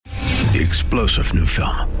The explosive new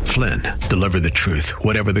film, Flynn, deliver the truth,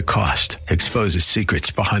 whatever the cost, exposes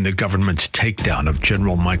secrets behind the government's takedown of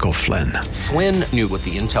General Michael Flynn. Flynn knew what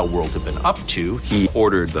the intel world had been up to. He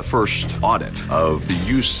ordered the first audit of the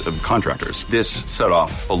use of contractors. This set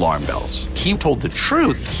off alarm bells. He told the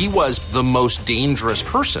truth. He was the most dangerous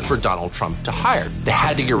person for Donald Trump to hire. They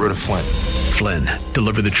had to get rid of Flynn. Flynn,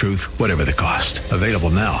 deliver the truth, whatever the cost. Available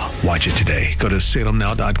now. Watch it today. Go to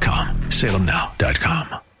salemnow.com.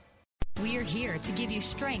 salemnow.com. We're here to give you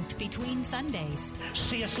strength between Sundays.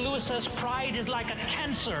 C.S. Lewis says pride is like a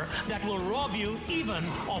cancer that will rob you even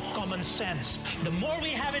of common sense. The more we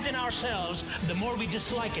have it in ourselves, the more we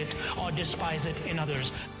dislike it or despise it in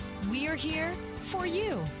others. We're here for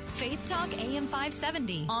you. Faith Talk AM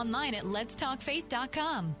 570. Online at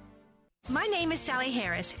letstalkfaith.com. My name is Sally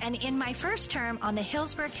Harris, and in my first term on the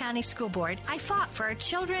Hillsborough County School Board, I fought for our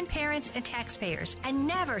children, parents, and taxpayers, and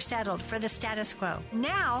never settled for the status quo.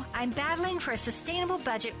 Now, I'm battling for a sustainable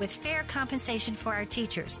budget with fair compensation for our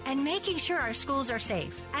teachers, and making sure our schools are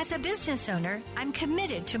safe. As a business owner, I'm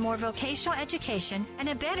committed to more vocational education and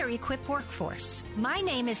a better equipped workforce. My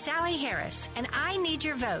name is Sally Harris, and I need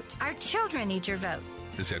your vote. Our children need your vote.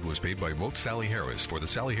 This ad was paid by Vote Sally Harris for the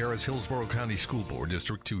Sally Harris Hillsborough County School Board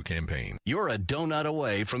District 2 campaign. You're a donut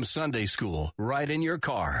away from Sunday school, right in your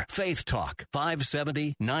car. Faith Talk,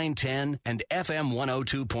 570, 910, and FM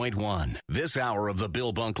 102.1. This hour of the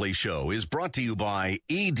Bill Bunkley Show is brought to you by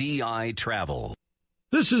EDI Travel.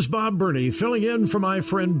 This is Bob Burney, filling in for my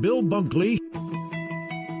friend Bill Bunkley.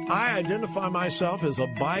 I identify myself as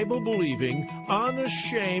a Bible-believing,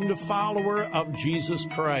 unashamed follower of Jesus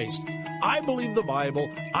Christ. I believe the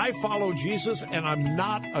Bible, I follow Jesus, and I'm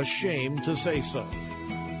not ashamed to say so.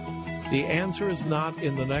 The answer is not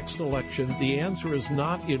in the next election. The answer is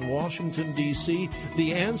not in Washington, D.C.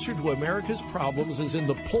 The answer to America's problems is in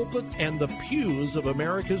the pulpit and the pews of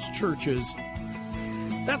America's churches.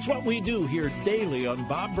 That's what we do here daily on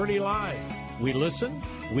Bob Burney Live. We listen,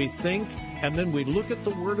 we think, and then we look at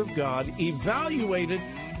the Word of God, evaluate it,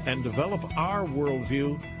 and develop our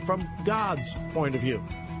worldview from God's point of view.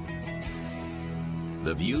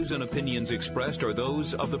 The views and opinions expressed are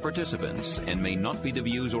those of the participants and may not be the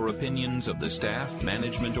views or opinions of the staff,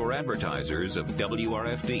 management, or advertisers of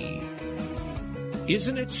WRFD.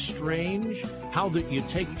 Isn't it strange how that you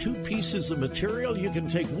take two pieces of material, you can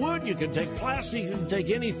take wood, you can take plastic, you can take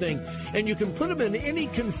anything, and you can put them in any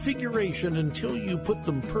configuration until you put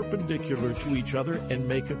them perpendicular to each other and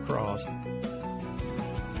make a cross.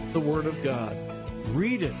 The Word of God.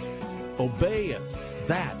 Read it. Obey it.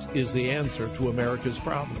 That is the answer to America's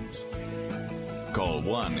problems. Call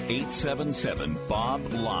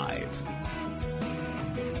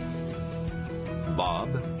 1-877-BOB-LIVE. Bob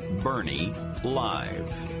Burney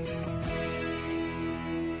Live.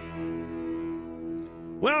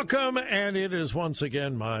 Welcome, and it is once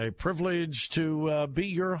again my privilege to be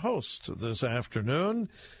your host this afternoon.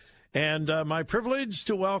 And my privilege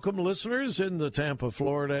to welcome listeners in the Tampa,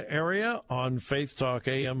 Florida area on Faith Talk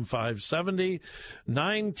AM 570,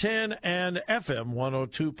 910, and FM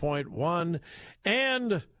 102.1,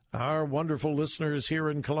 and our wonderful listeners here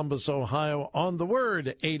in Columbus, Ohio on The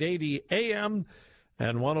Word, 880 AM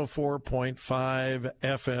and 104.5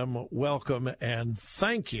 FM. Welcome, and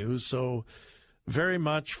thank you so very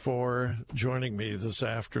much for joining me this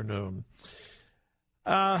afternoon.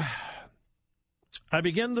 I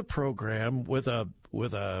begin the program with a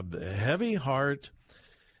heavy heart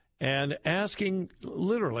and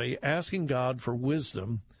literally asking God for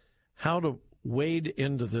wisdom how to wade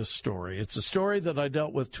into this story. It's a story that I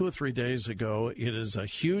dealt with 2 or 3 days ago. It is a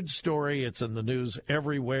huge story. It's in the news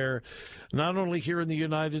everywhere, not only here in the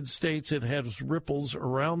United States, it has ripples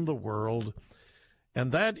around the world.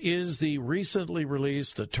 And that is the recently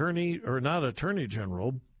released the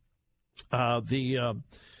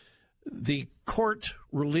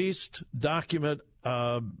court-released document,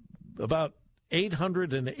 about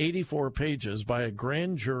 884 pages by a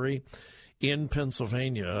grand jury in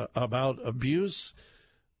Pennsylvania about abuse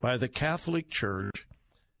by the Catholic Church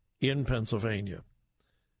in Pennsylvania.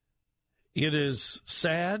 It is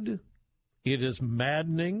sad. It is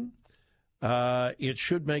maddening. It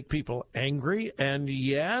should make people angry. And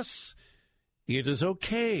yes, it is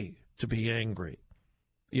okay to be angry.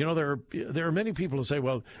 You know, there are many people who say,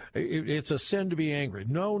 well, it's a sin to be angry.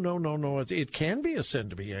 No. It can be a sin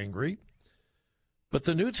to be angry. But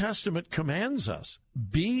the New Testament commands us,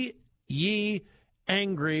 be ye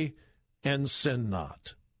angry and sin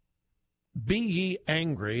not. Be ye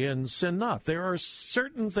angry and sin not. There are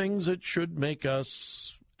certain things that should make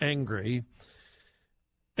us angry.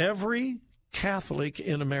 Every Catholic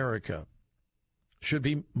in America should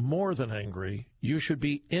be more than angry. You should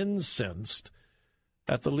be incensed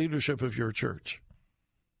at the leadership of your church.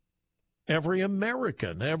 Every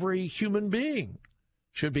American, every human being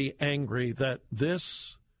should be angry that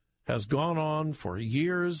this has gone on for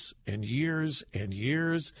years and years and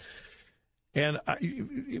years. And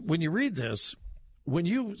when you read this, when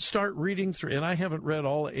you start reading through, and I haven't read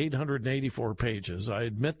all 884 pages, I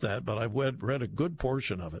admit that, but I've read a good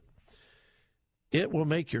portion of it. It will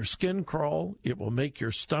make your skin crawl. It will make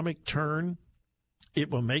your stomach turn.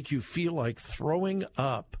 It will make you feel like throwing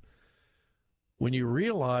up when you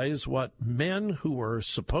realize what men who are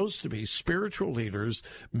supposed to be spiritual leaders,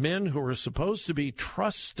 men who are supposed to be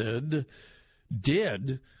trusted,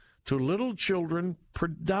 did to little children,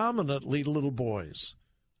 predominantly little boys.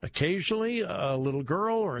 Occasionally, a little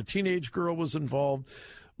girl or a teenage girl was involved,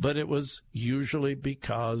 but it was usually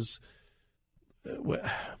because, well,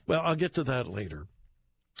 I'll get to that later.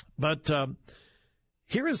 But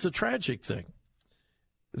here is the tragic thing.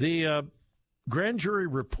 The grand jury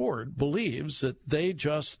report believes that they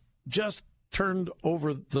just turned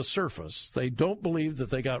over the surface. They don't believe that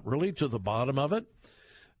they got really to the bottom of it.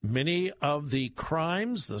 Many of the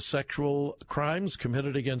crimes, the sexual crimes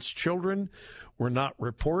committed against children, were not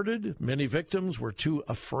reported. Many victims were too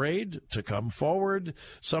afraid to come forward.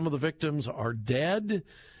 Some of the victims are dead.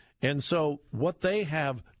 And so what they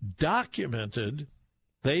have documented,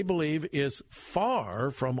 they believe, is far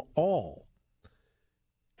from all.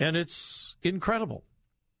 And it's incredible.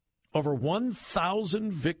 Over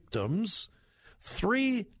 1,000 victims,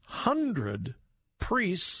 300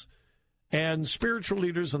 priests and spiritual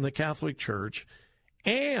leaders in the Catholic Church,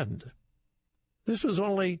 and this was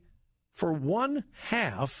only for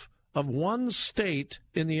 1/2 of one state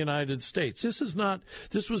in the United States. This was not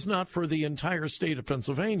for the entire state of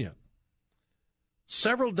Pennsylvania.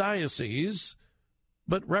 Several dioceses,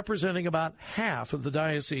 but representing about half of the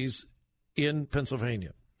dioceses in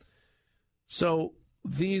Pennsylvania. So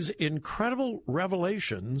these incredible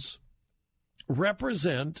revelations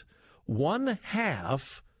represent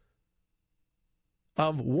 1/2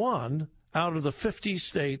 of one out of the 50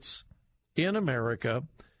 states in America,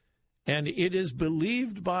 and it is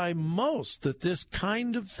believed by most that this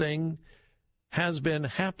kind of thing has been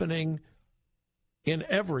happening in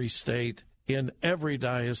every state, in every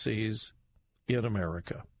diocese in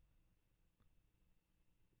America.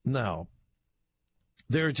 Now,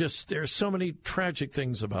 there's so many tragic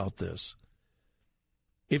things about this.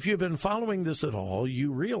 If you've been following this at all,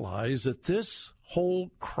 you realize that this whole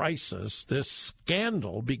crisis, this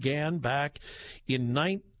scandal, began back in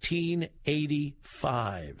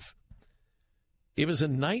 1985. It was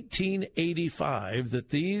in 1985 that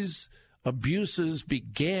these abuses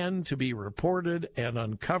began to be reported and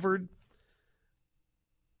uncovered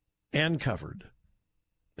and covered.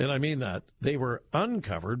 And I mean that. They were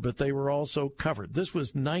uncovered, but they were also covered. This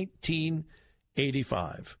was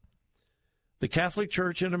 1985. The Catholic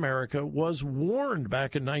Church in America was warned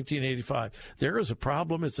back in 1985. There is a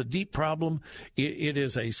problem. It's a deep problem. It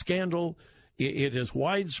is a scandal. It is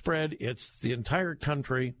widespread. It's the entire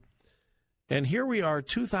country. And here we are,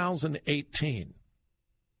 2018.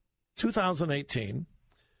 2018,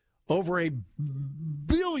 over $1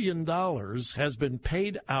 billion has been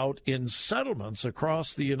paid out in settlements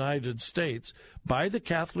across the United States by the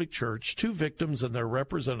Catholic Church to victims and their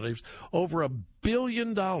representatives. Over $1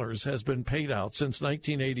 billion has been paid out since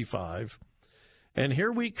 1985. And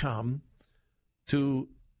here we come to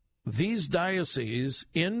these dioceses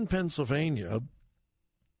in Pennsylvania,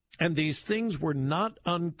 and these things were not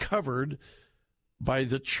uncovered by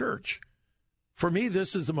the church. For me,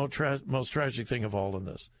 this is the most tragic thing of all in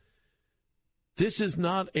this. This is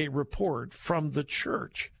not a report from the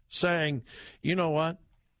church saying, you know what,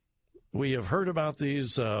 we have heard about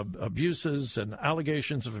these abuses and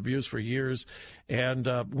allegations of abuse for years, and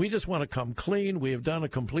we just want to come clean. We have done a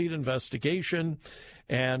complete investigation,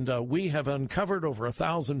 and we have uncovered over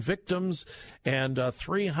 1,000 victims and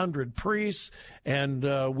 300 priests, and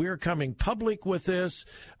we're coming public with this.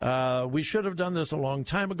 We should have done this a long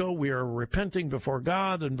time ago. We are repenting before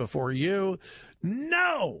God and before you.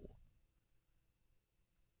 No!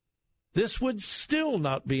 This would still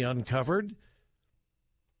not be uncovered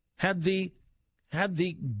had the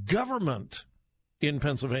government in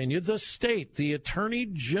Pennsylvania, the state, the Attorney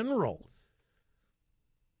General,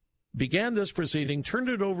 began this proceeding, turned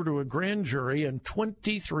it over to a grand jury, and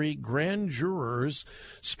 23 grand jurors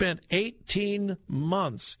spent 18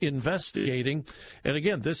 months investigating. And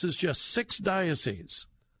again, this is just 6 dioceses.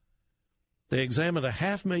 They examined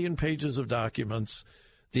 500,000 pages of documents.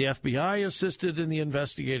 The FBI assisted in the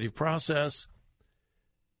investigative process.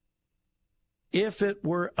 if it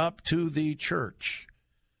were up to the church,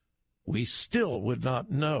 we still would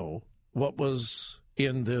not know what was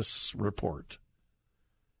in this report.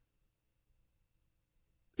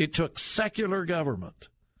 It took secular government.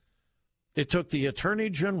 It took the Attorney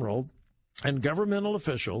General and governmental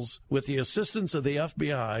officials with the assistance of the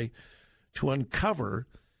FBI to uncover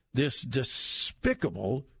this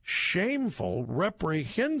despicable, shameful,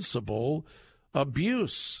 reprehensible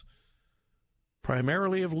abuse,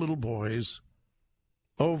 primarily of little boys,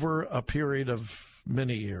 over a period of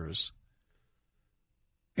many years.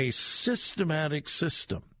 A systematic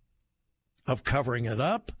system of covering it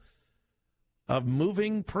up, of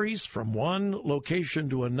moving priests from one location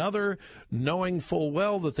to another, knowing full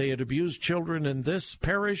well that they had abused children in this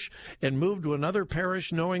parish, and moved to another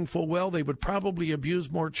parish knowing full well they would probably abuse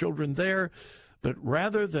more children there. But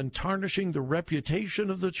rather than tarnishing the reputation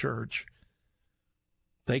of the church,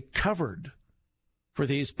 they covered for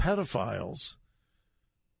these pedophiles,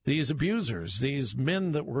 these abusers, these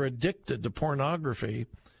men that were addicted to pornography,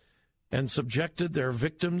 and subjected their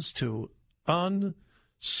victims to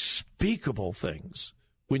unspeakable things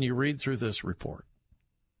when you read through this report.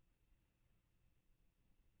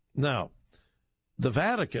 Now, the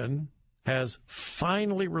Vatican has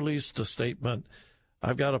finally released a statement.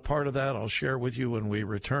 I've got a part of that I'll share with you when we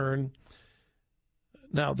return.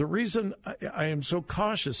 Now, the reason I am so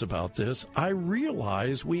cautious about this, I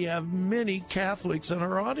realize we have many Catholics in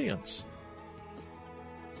our audience.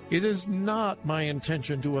 It is not my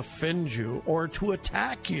intention to offend you or to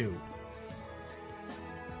attack you.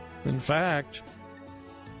 In fact,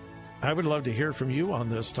 I would love to hear from you on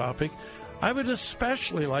this topic. I would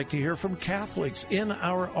especially like to hear from Catholics in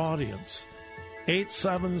our audience.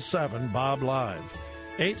 877-BOB-LIVE.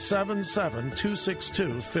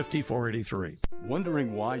 877-262-5483.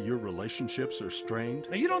 Wondering why your relationships are strained?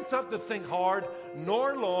 Now, you don't have to think hard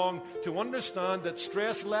nor long to understand that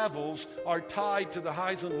stress levels are tied to the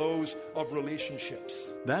highs and lows of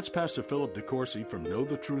relationships. That's Pastor Philip DeCourcy from Know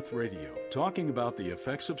the Truth Radio, talking about the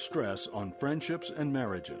effects of stress on friendships and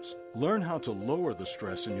marriages. Learn how to lower the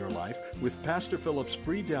stress in your life with Pastor Philip's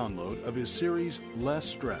free download of his series, Less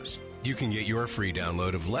Stress. You can get your free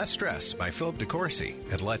download of Less Stress by Philip DeCourcy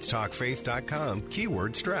at letstalkfaith.com,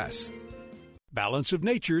 keyword stress. Balance of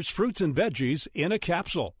Nature's fruits and veggies in a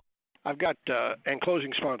capsule. I've got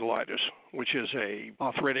ankylosing spondylitis, which is a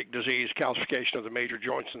arthritic disease, calcification of the major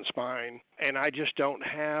joints and spine, and I just don't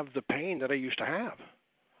have the pain that I used to have.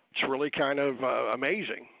 It's really kind of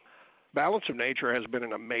amazing. Balance of Nature has been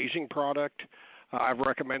an amazing product. I've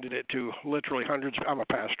recommended it to literally hundreds. I'm a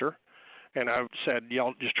pastor, and I've said,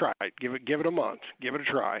 y'all just try it. Give it a month. Give it a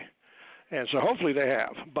try. And so hopefully they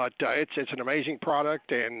have. But it's an amazing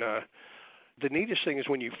product, and the neatest thing is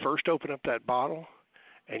when you first open up that bottle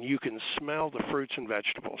and you can smell the fruits and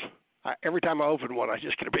vegetables. Every time I open one, I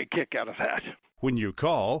just get a big kick out of that. When you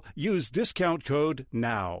call, use discount code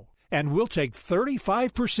NOW, and we'll take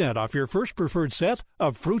 35% off your first preferred set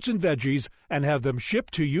of fruits and veggies and have them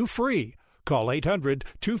shipped to you free. Call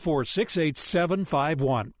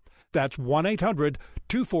 800-246-8751. That's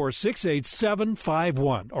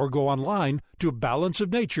 1-800-246-8751, or go online to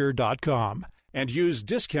balanceofnature.com. And use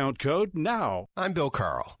discount code NOW. I'm Bill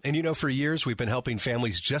Carl, and for years we've been helping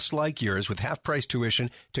families just like yours with half-price tuition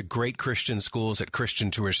to great Christian schools at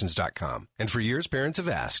ChristianTuitions.com. And for years, parents have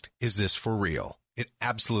asked, is this for real? It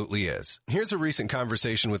absolutely is. Here's a recent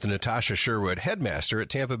conversation with Natasha Sherwood, headmaster at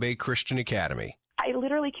Tampa Bay Christian Academy. I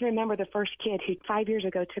literally can remember the first kid who 5 years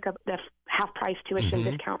ago took up the half-price tuition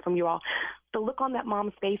discount from you all. The look on that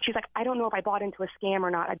mom's face, she's like, I don't know if I bought into a scam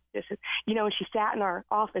or not. She sat in our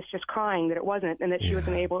office just crying that it wasn't and that she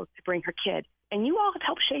wasn't able to bring her kid. And you all have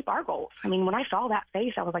helped shape our goals. I mean, when I saw that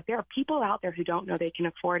face, I was like, there are people out there who don't know they can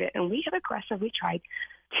afford it. And we have aggressively tried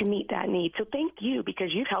to meet that need. So thank you,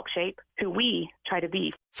 because you've helped shape who we try to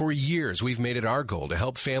be. For years, we've made it our goal to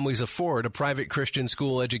help families afford a private Christian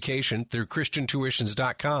school education through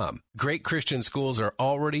ChristianTuitions.com. Great Christian schools are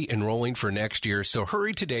already enrolling for next year, so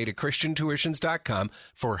hurry today to ChristianTuitions.com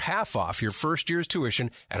for half off your first year's tuition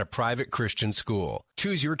at a private Christian school.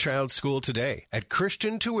 Choose your child's school today at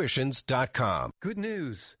ChristianTuitions.com. Good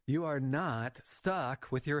news. You are not stuck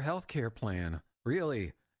with your health care plan.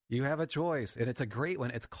 Really. You have a choice, and it's a great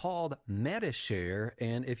one. It's called Medi-Share,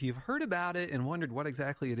 and if you've heard about it and wondered what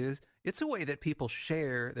exactly it is, it's a way that people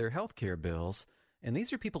share their health care bills, and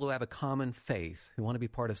these are people who have a common faith, who want to be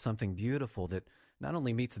part of something beautiful that not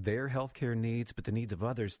only meets their health care needs, but the needs of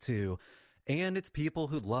others too. And it's people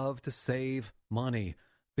who love to save money,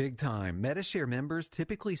 big time. Medi-Share members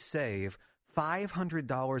typically save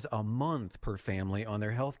 $500 a month per family on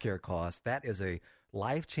their health care costs. That is a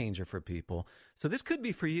life changer for people. So this could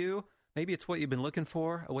be for you. Maybe it's what you've been looking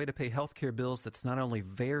for, a way to pay healthcare bills that's not only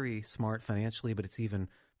very smart financially, but it's even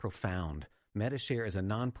profound. Medishare is a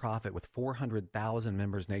nonprofit with 400,000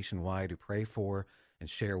 members nationwide who pray for and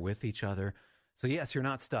share with each other. So yes, you're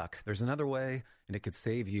not stuck. There's another way, and it could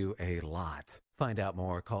save you a lot. Find out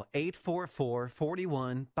more. Call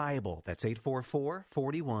 844-41-BIBLE. That's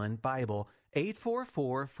 844-41-BIBLE.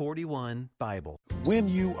 844-41-BIBLE. When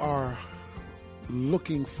you are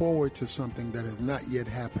looking forward to something that has not yet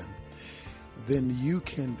happened, then you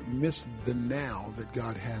can miss the now that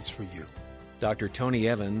God has for you. Dr. Tony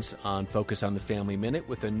Evans on Focus on the Family Minute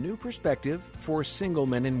with a new perspective for single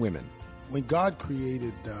men and women. When God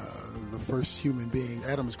created the first human being,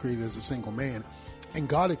 Adam was created as a single man, and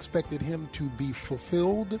God expected him to be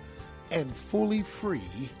fulfilled and fully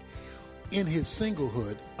free in his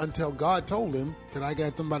singlehood until God told him that I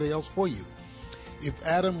got somebody else for you. If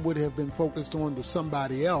Adam would have been focused on the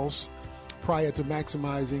somebody else prior to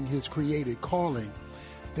maximizing his created calling,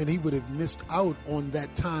 then he would have missed out on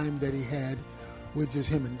that time that he had with just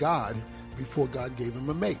him and God before God gave him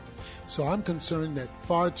a mate. So I'm concerned that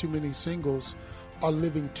far too many singles are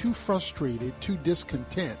living too frustrated, too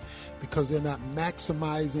discontent, because they're not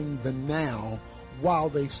maximizing the now while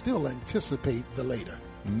they still anticipate the later.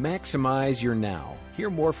 Maximize your now. Hear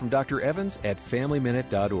more from Dr. Evans at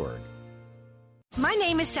FamilyMinute.org. My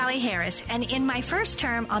name is Sally Harris, and in my first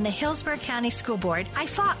term on the Hillsborough County School Board, I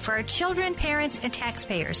fought for our children, parents, and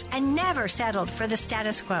taxpayers, and never settled for the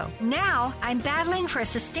status quo. Now, I'm battling for a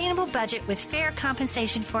sustainable budget with fair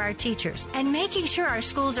compensation for our teachers, and making sure our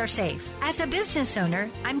schools are safe. As a business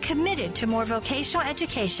owner, I'm committed to more vocational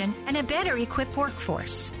education and a better equipped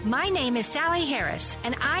workforce. My name is Sally Harris,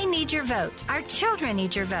 and I need your vote. Our children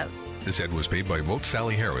need your vote. This ad was paid by Vote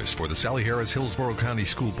Sally Harris for the Sally Harris Hillsborough County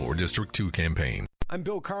School Board District 2 campaign. I'm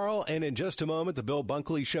Bill Carl, and in just a moment, the Bill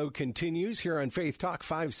Bunkley Show continues here on Faith Talk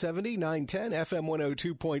 570, 910, FM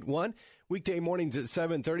 102.1. Weekday mornings at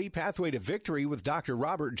 7:30, Pathway to Victory with Dr.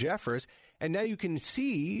 Robert Jeffress. And now you can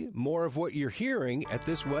see more of what you're hearing at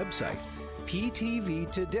this website,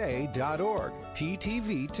 ptvtoday.org,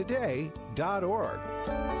 ptvtoday.org.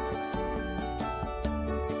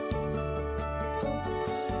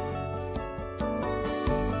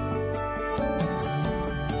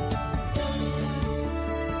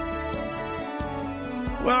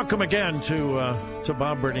 Welcome again to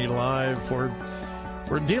Bob Burney Live.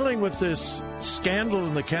 We're dealing with this scandal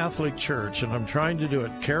in the Catholic Church, and I'm trying to do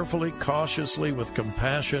it carefully, cautiously, with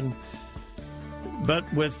compassion,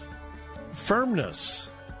 but with firmness.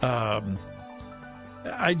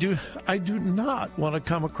 I do not want to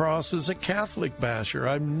come across as a Catholic basher.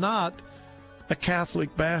 I'm not a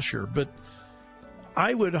Catholic basher, but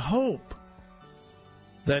I would hope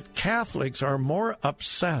that Catholics are more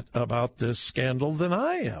upset about this scandal than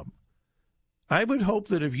I am. I would hope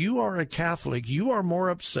that if you are a Catholic, you are more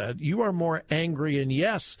upset, you are more angry, and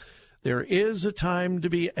yes, there is a time to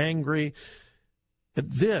be angry.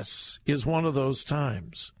 This is one of those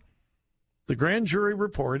times. The grand jury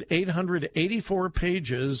report, 884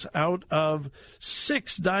 pages out of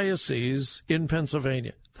 6 dioceses in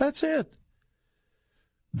Pennsylvania. That's it.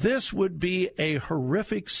 This would be a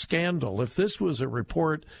horrific scandal if this was a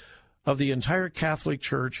report of the entire Catholic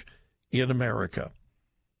Church in America,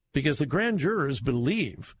 because the grand jurors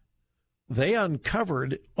believe they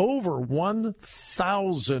uncovered over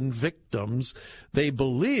 1,000 victims. They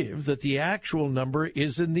believe that the actual number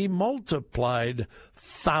is in the multiplied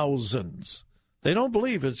thousands. They don't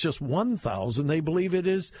believe it's just 1,000. They believe it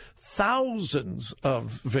is thousands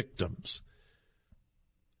of victims.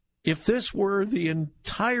 If this were the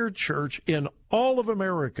entire church in all of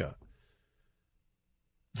America,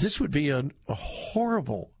 this would be a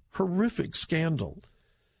horrible, horrific scandal.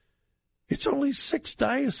 It's only 6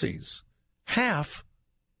 dioceses, half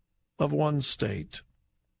of one state.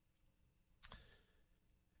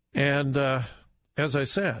 And as I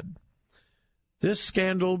said, this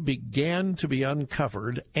scandal began to be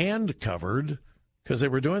uncovered and covered because they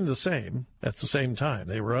were doing the same at the same time.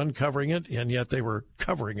 They were uncovering it, and yet they were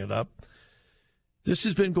covering it up. This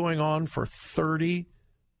has been going on for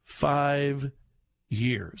 35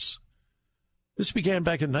 years. This began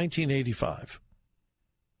back in 1985.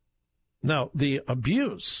 Now, the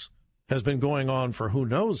abuse has been going on for who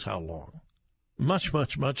knows how long. Much,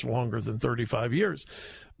 much, much longer than 35 years.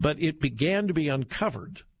 But it began to be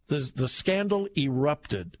uncovered. The scandal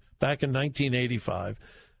erupted back in 1985.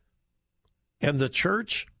 And the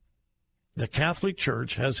church, the Catholic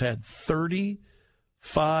Church, has had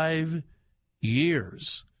 35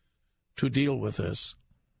 years to deal with this.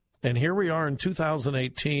 And here we are in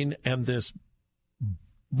 2018, and this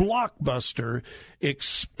blockbuster,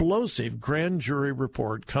 explosive grand jury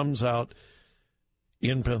report comes out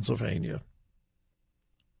in Pennsylvania.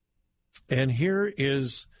 And here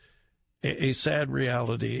is a sad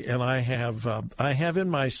reality, and I have in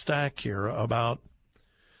my stack here about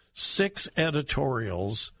 6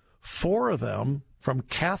 editorials, 4 of them from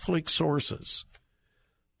Catholic sources,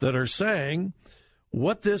 that are saying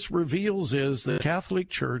what this reveals is the Catholic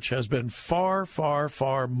Church has been far, far,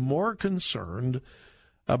 far more concerned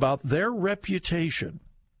about their reputation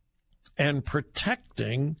and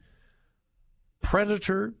protecting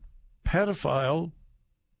predator, pedophile,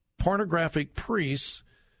 pornographic priests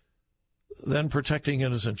than protecting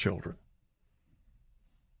innocent children.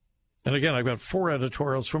 And again, I've got 4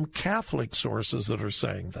 editorials from Catholic sources that are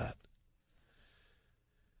saying that.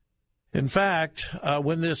 In fact,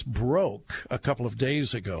 when this broke a couple of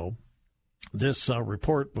days ago, this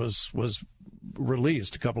report was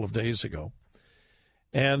released a couple of days ago,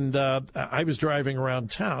 and I was driving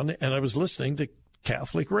around town, and I was listening to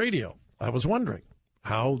Catholic radio. I was wondering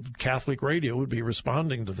how Catholic radio would be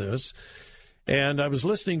responding to this. And I was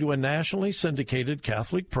listening to a nationally syndicated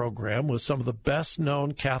Catholic program with some of the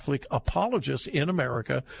best-known Catholic apologists in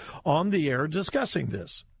America on the air discussing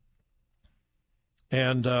this.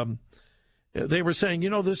 And they were saying,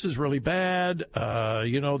 this is really bad.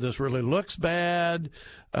 This really looks bad.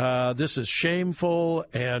 This is shameful,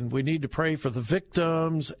 and we need to pray for the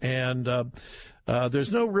victims. And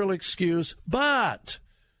there's no real excuse. But,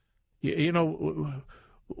 we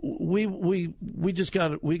just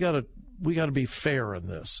got to be fair in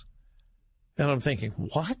this. And I'm thinking,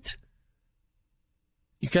 what?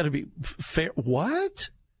 You got to be fair? What?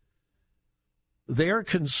 They're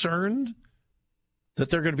concerned that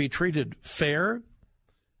they're going to be treated fair?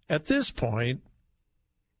 At this point,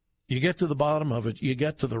 you get to the bottom of it. You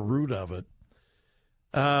get to the root of it.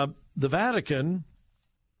 The Vatican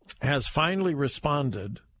has finally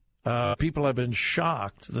responded. People have been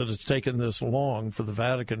shocked that it's taken this long for the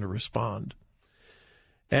Vatican to respond.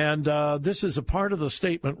 And this is a part of the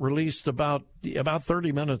statement released about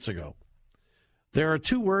 30 minutes ago. There are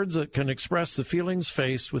 2 words that can express the feelings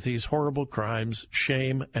faced with these horrible crimes: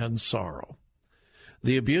 shame and sorrow.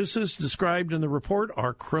 The abuses described in the report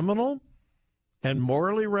are criminal and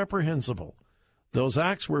morally reprehensible. Those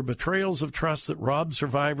acts were betrayals of trust that robbed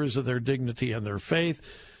survivors of their dignity and their faith.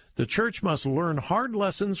 The Church must learn hard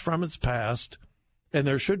lessons from its past, and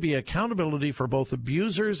there should be accountability for both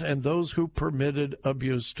abusers and those who permitted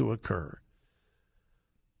abuse to occur.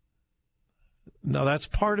 Now, that's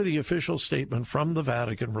part of the official statement from the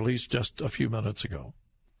Vatican released just a few minutes ago.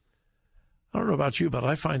 I don't know about you, but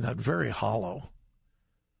I find that very hollow.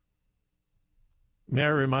 May I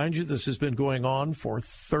remind you, this has been going on for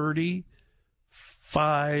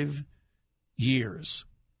 35 years.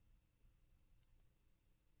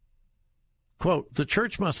 Quote, the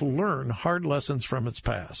Church must learn hard lessons from its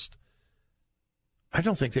past. I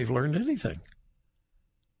don't think they've learned anything.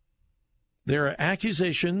 There are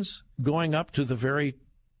accusations going up to the very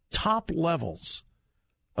top levels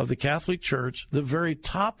of the Catholic Church, the very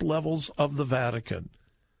top levels of the Vatican.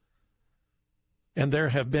 And there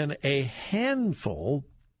have been a handful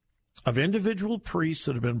of individual priests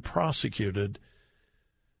that have been prosecuted,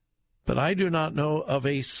 but I do not know of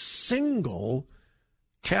a single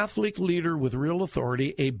Catholic leader with real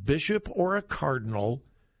authority, a bishop or a cardinal,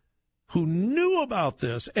 who knew about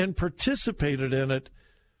this and participated in it.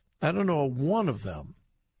 I don't know one of them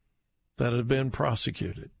that have been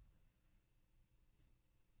prosecuted.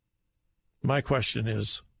 My question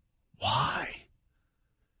is, why?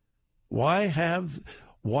 Why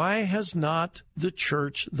has not the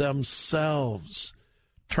Church themselves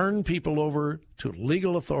turned people over to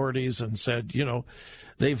legal authorities and said,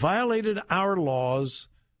 they violated our laws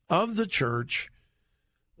of the Church.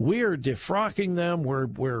 We're defrocking them.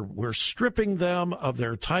 We're stripping them of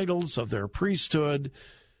their titles, of their priesthood.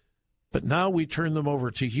 But now we turn them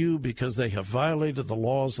over to you because they have violated the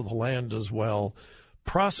laws of the land as well.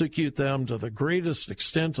 Prosecute them to the greatest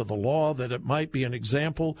extent of the law, that it might be an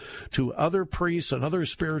example to other priests and other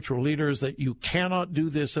spiritual leaders that you cannot do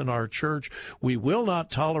this in our church. We will not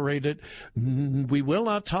tolerate it. We will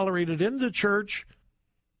not tolerate it in the church.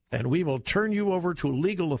 And we will turn you over to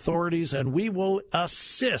legal authorities, and we will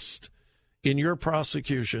assist in your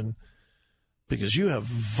prosecution because you have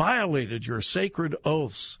violated your sacred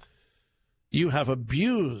oaths. You have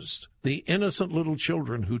abused the innocent little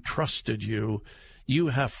children who trusted you. You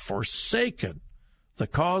have forsaken the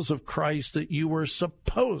cause of Christ that you were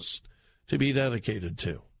supposed to be dedicated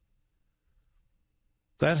to.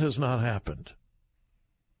 That has not happened.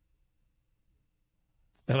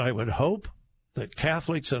 And I would hope that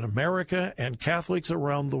Catholics in America and Catholics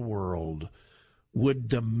around the world would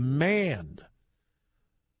demand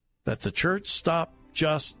that the church stop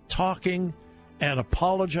just talking and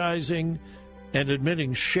apologizing and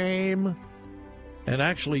admitting shame and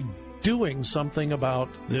actually doing something about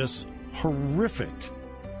this horrific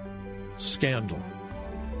scandal.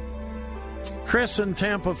 Chris in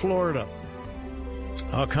Tampa, Florida.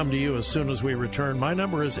 I'll come to you as soon as we return. My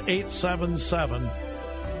number is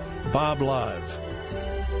 877-BOB-LIVE.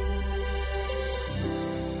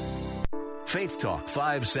 Faith Talk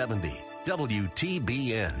 570,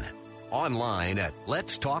 WTBN. Online at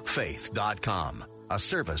letstalkfaith.com, a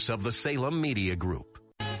service of the Salem Media Group.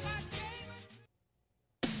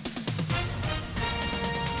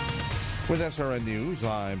 With SRN News,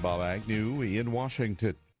 I'm Bob Agnew in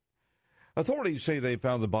Washington. Authorities say they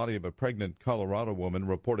found the body of a pregnant Colorado woman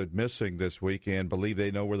reported missing this week and believe they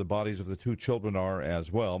know where the bodies of the two children are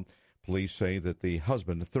as well. Police say that the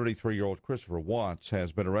husband, 33-year-old Christopher Watts,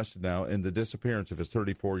 has been arrested now in the disappearance of his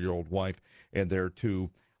 34-year-old wife and their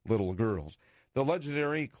two little girls. The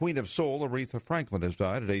legendary Queen of Soul, Aretha Franklin, has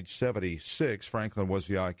died at age 76. Franklin was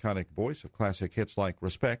the iconic voice of classic hits like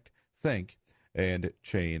Respect, Think, and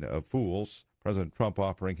Chain of Fools. President Trump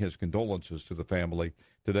offering his condolences to the family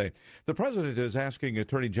today. The president is asking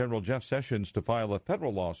Attorney General Jeff Sessions to file a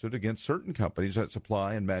federal lawsuit against certain companies that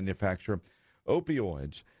supply and manufacture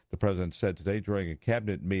opioids. The president said today during a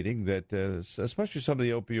cabinet meeting that especially some of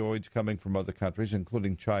the opioids coming from other countries,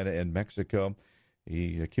 including China and Mexico,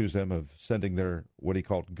 he accused them of sending their what he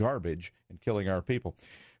called garbage and killing our people.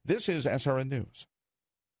 This is SRN News.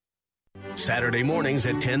 Saturday mornings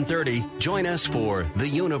at 10:30, join us for The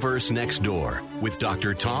Universe Next Door with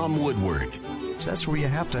Dr. Tom Woodward. So that's where you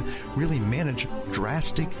have to really manage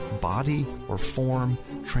drastic body or form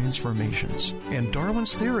transformations. And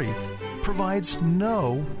Darwin's theory provides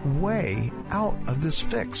no way out of this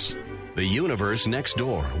fix. The Universe Next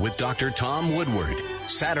Door with Dr. Tom Woodward.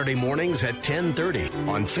 Saturday mornings at 10:30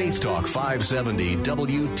 on Faith Talk 570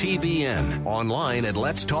 WTBN. Online at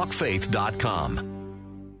letstalkfaith.com.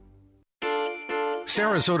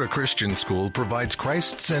 Sarasota Christian School provides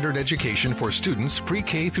Christ-centered education for students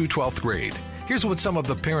pre-K through 12th grade. Here's what some of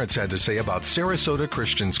the parents had to say about Sarasota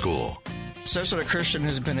Christian School. Sarasota Christian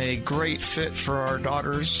has been a great fit for our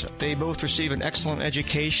daughters. They both receive an excellent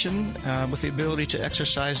education with the ability to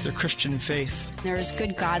exercise their Christian faith. There's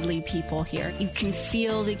good, godly people here. You can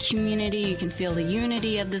feel the community. You can feel the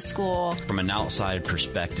unity of the school. From an outside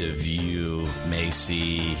perspective, you may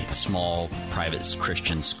see a small private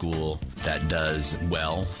Christian school that does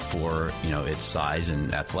well for, its size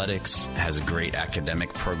and athletics, has a great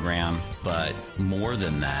academic program, but more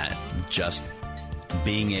than that, just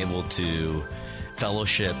being able to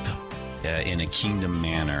fellowship in a kingdom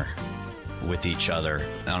manner with each other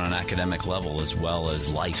on an academic level as well as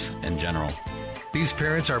life in general. These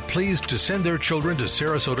parents are pleased to send their children to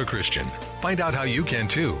Sarasota Christian. Find out how you can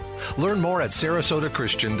too. Learn more at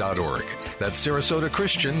sarasotachristian.org. That's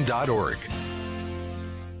sarasotachristian.org.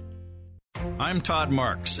 I'm Todd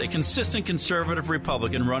Marks, a consistent conservative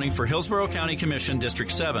Republican running for Hillsborough County Commission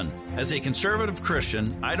District 7. As a conservative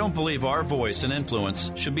Christian, I don't believe our voice and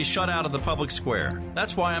influence should be shut out of the public square.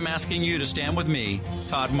 That's why I'm asking you to stand with me,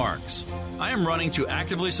 Todd Marks. I am running to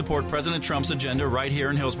actively support President Trump's agenda right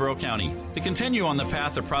here in Hillsborough County. To continue on the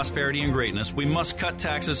path of prosperity and greatness, we must cut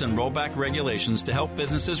taxes and roll back regulations to help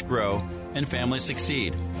businesses grow and families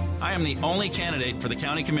succeed. I am the only candidate for the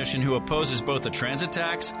County Commission who opposes both the transit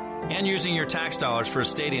tax and using your tax dollars for a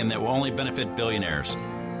stadium that will only benefit billionaires.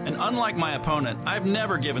 And unlike my opponent, I've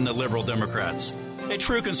never given to liberal Democrats. A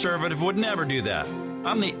true conservative would never do that.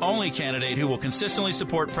 I'm the only candidate who will consistently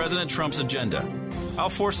support President Trump's agenda.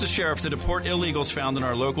 I'll force the sheriff to deport illegals found in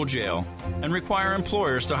our local jail and require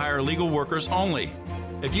employers to hire legal workers only.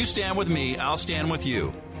 If you stand with me, I'll stand with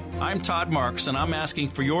you. I'm Todd Marks, and I'm asking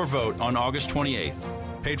for your vote on August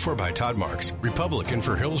 28th. Paid for by Todd Marks, Republican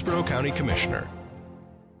for Hillsborough County Commissioner.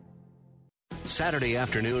 Saturday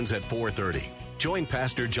afternoons at 4:30. Join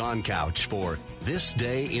Pastor John Couch for This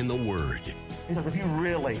Day in the Word. He says, if you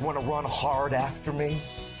really want to run hard after me,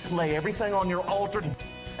 lay everything on your altar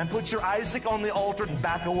and put your Isaac on the altar and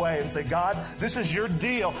back away and say, God, this is your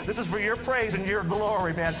deal. This is for your praise and your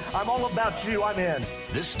glory, man. I'm all about you. I'm in.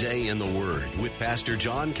 This Day in the Word with Pastor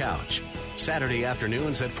John Couch. Saturday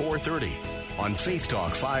afternoons at 4:30 on Faith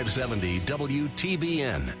Talk 570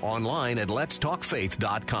 WTBN. Online at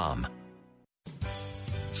letstalkfaith.com.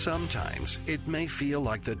 Sometimes it may feel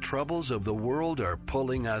like the troubles of the world are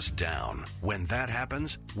pulling us down. When that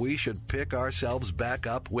happens, we should pick ourselves back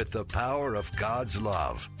up with the power of God's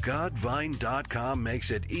love. Godvine.com makes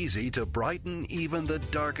it easy to brighten even the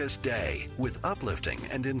darkest day with uplifting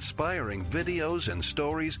and inspiring videos and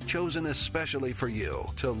stories chosen especially for you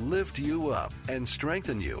to lift you up and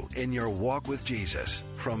strengthen you in your walk with Jesus.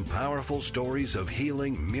 From powerful stories of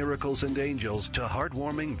healing, miracles, and angels to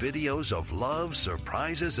heartwarming videos of love,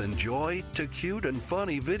 surprises, and joy to cute and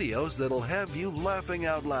funny videos that'll have you laughing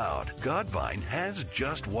out loud. Godvine has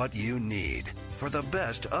just what you need. For the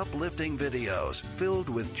best uplifting videos filled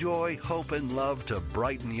with joy, hope, and love to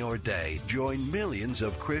brighten your day, join millions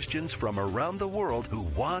of Christians from around the world who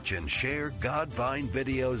watch and share Godvine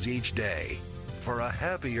videos each day. For a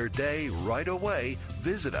happier day right away,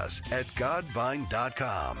 visit us at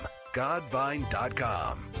Godvine.com.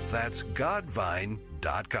 Godvine.com. That's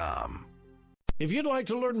Godvine.com. If you'd like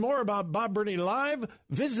to learn more about Bob Burney Live,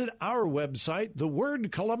 visit our website,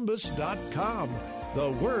 thewordcolumbus.com.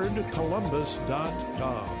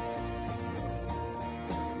 Thewordcolumbus.com.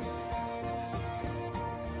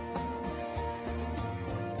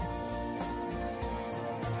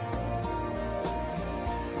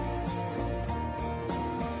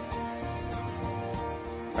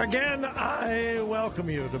 Again, I welcome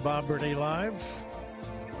you to Bob Burney Live.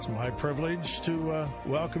 It's my privilege to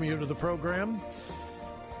welcome you to the program.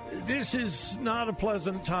 This is not a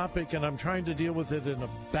pleasant topic, and I'm trying to deal with it in a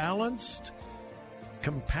balanced,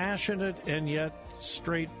 compassionate, and yet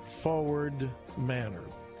straightforward manner.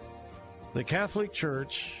 The Catholic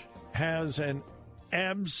Church has an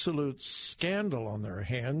absolute scandal on their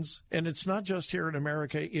hands, and it's not just here in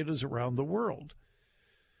America, it is around the world.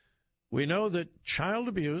 We know that child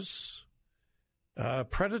abuse,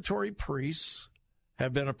 predatory priests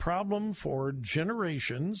have been a problem for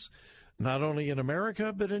generations, not only in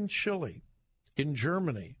America, but in Chile, in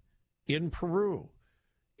Germany, in Peru,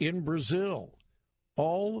 in Brazil,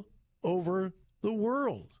 all over the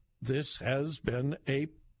world. This has been a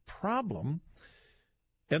problem.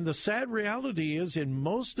 And the sad reality is, in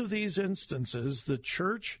most of these instances, the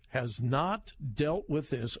church has not dealt with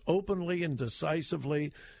this openly and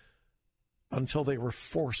decisively until they were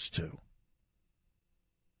forced to.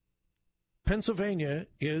 Pennsylvania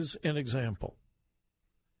is an example.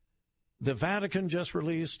 The Vatican just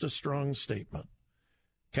released a strong statement.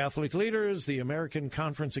 Catholic leaders, the American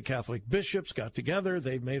Conference of Catholic Bishops got together.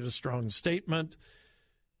 They made a strong statement.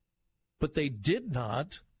 But they did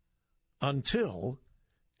not until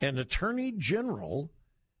an attorney general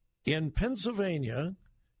in Pennsylvania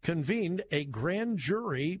convened a grand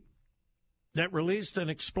jury that released an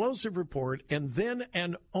explosive report, and then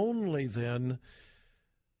and only then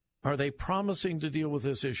are they promising to deal with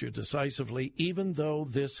this issue decisively, even though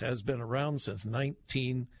this has been around since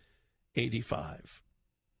 1985.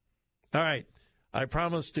 All right, I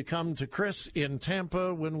promised to come to Chris in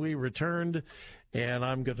Tampa when we returned, and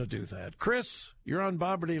I'm going to do that. Chris, you're on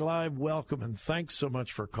Bob Burney Live. Welcome, and thanks so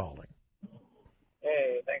much for calling.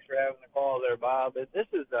 Hey, thanks for having the call there, Bob. This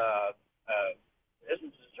is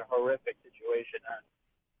just a horrific situation.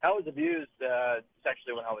 I was abused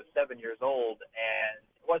sexually when I was 7 years old, and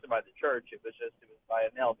it wasn't by the church. It was by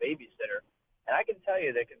a male babysitter. And I can tell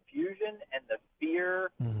you the confusion and the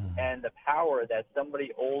fear and the power that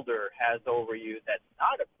somebody older has over you that's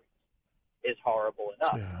not a priest is horrible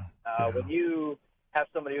enough. When you have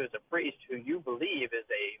somebody who is a priest who you believe is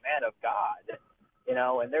a man of God,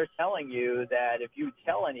 and they're telling you that if you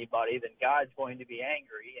tell anybody, then God's going to be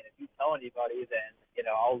angry, and if you tell anybody, then,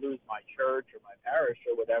 I'll lose my church or my parish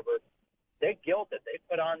or whatever. The guilt that they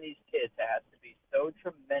put on these kids has to be so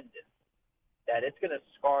tremendous that it's going to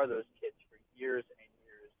scar those kids for years and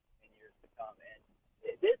years and years to come. And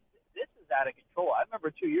this is out of control. I remember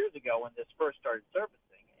 2 years ago when this first started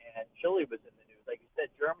surfacing, and Chile was in the news. Like you said,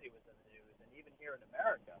 Germany was in the news, and even here in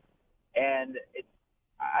America. And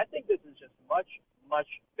I think this is just much, much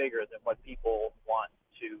bigger than what people want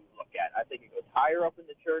to look at. I think it goes higher up in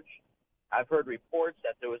the church. I've heard reports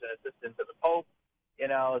that there was an assistant to the Pope,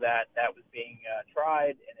 that was being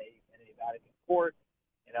tried in a Vatican court.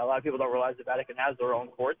 A lot of people don't realize the Vatican has their own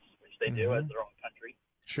courts, which they do as their own country.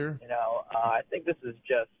 Sure. I think this is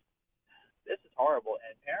horrible,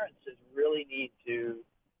 and parents just really need to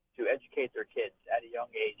educate their kids at a young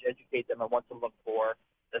age, educate them on what to look for,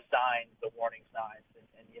 the signs, the warning signs, and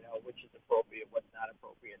which is appropriate, what's not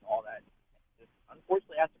appropriate, and all that. Just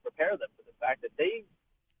unfortunately have to prepare them for the fact that they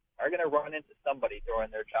are going to run into somebody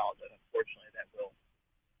during their childhood, unfortunately, that will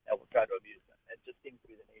try to abuse them. It just seems to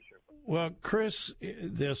be the nature of it. Well, Chris,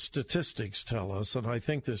 the statistics tell us, and I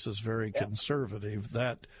think this is very conservative,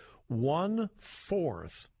 that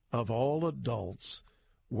 1/4 of all adults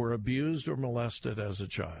were abused or molested as a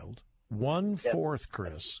child. 1/4,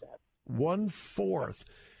 Chris. 1/4.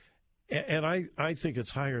 And I think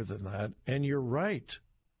it's higher than that. And you're right.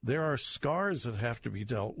 There are scars that have to be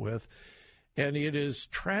dealt with. And it is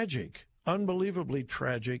tragic, unbelievably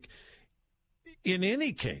tragic in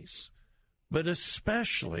any case, but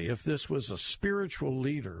especially if this was a spiritual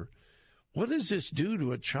leader. What does this do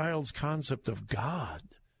to a child's concept of God?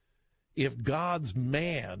 If God's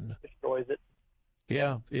man destroys it.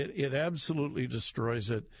 Yeah, it absolutely destroys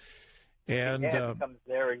it. And it becomes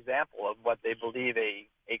their example of what they believe a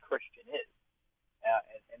Christian is.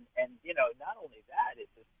 And not only that,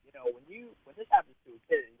 it's just, when this happens to a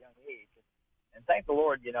kid at a young age, and thank the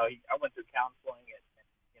Lord, I went through counseling and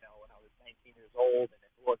when I was 19 years old, and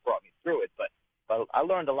the Lord brought me through it. But I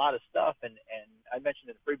learned a lot of stuff, and I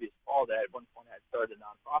mentioned in the previous call that at one point I had started a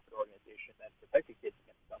nonprofit organization that protected kids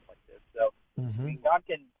against stuff like this. So I mean, God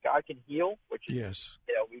can heal, which is,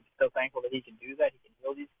 we're so thankful that He can do that. He can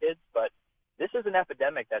heal these kids, but this is an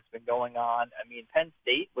epidemic that's been going on. I mean, Penn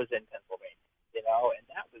State was in Pennsylvania, and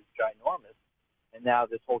that was ginormous. And now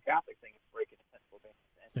this whole Catholic thing is breaking in Pennsylvania.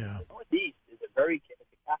 And the Northeast is a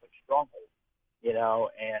it's a Catholic stronghold,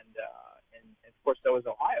 and of course so is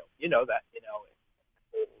Ohio. That,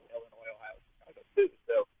 Illinois, Ohio, Chicago too.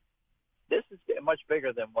 So this is much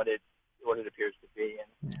bigger than what it appears to be.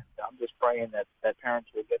 And I'm just praying that parents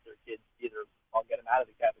will get their kids I'll get them out of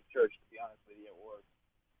the Catholic Church, to be honest with you,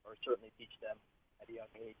 or certainly teach them at a young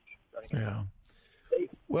age. Yeah.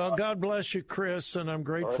 Well, God bless you, Chris, and I'm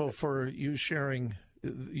grateful for you sharing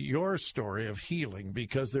your story of healing,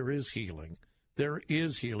 because there is healing. There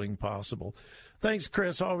is healing possible. Thanks,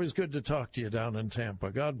 Chris. Always good to talk to you down in Tampa.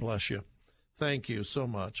 God bless you. Thank you so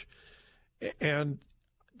much. And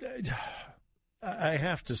I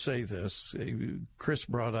have to say this. Chris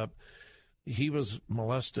brought up he was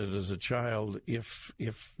molested as a child. If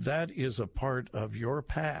that is a part of your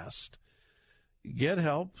past, get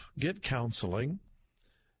help, get counseling.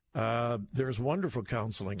 There's wonderful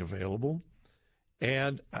counseling available.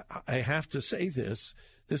 And I have to say this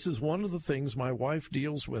is one of the things my wife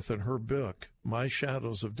deals with in her book, My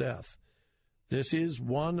Shadows of Death. This is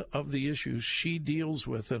one of the issues she deals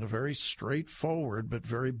with in a very straightforward but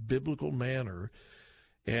very biblical manner.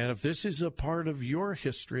 And if this is a part of your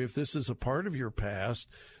history, if this is a part of your past,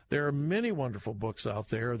 there are many wonderful books out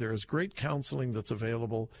there. There's great counseling that's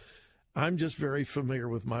available. I'm just very familiar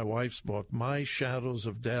with my wife's book, My Shadows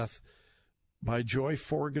of Death, by Joy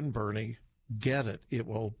Forgan Burney. Get it. It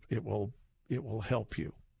will help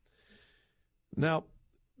you. Now,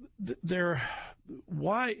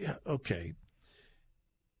 why? Okay.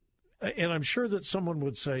 And I'm sure that someone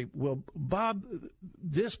would say, well, Bob,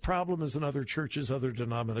 this problem is in other churches, other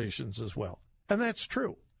denominations as well. And that's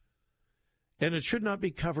true. And it should not be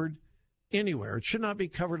covered anywhere. It should not be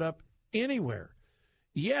covered up anywhere.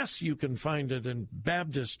 Yes, you can find it in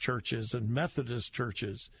Baptist churches and Methodist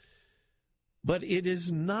churches, but it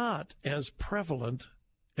is not as prevalent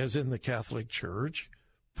as in the Catholic Church,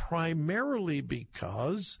 primarily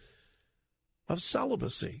because of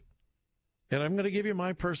celibacy. And I'm going to give you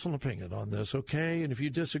my personal opinion on this, okay? And if you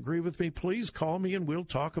disagree with me, please call me and we'll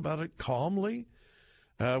talk about it calmly.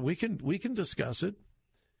 We can discuss it.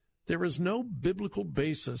 There is no biblical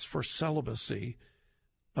basis for celibacy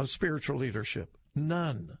of spiritual leadership.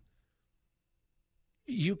 None.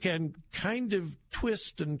 You can kind of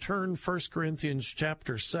twist and turn 1 Corinthians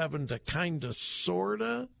chapter 7 to kind of, sort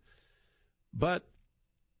of, but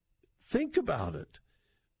think about it.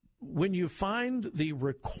 When you find the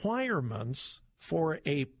requirements for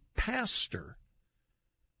a pastor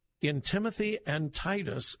in Timothy and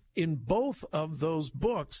Titus, in both of those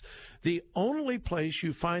books, the only place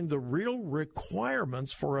you find the real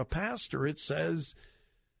requirements for a pastor, it says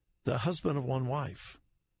the husband of one wife.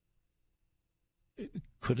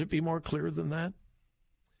 Could it be more clear than that?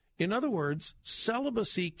 In other words,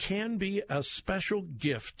 celibacy can be a special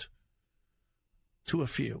gift to a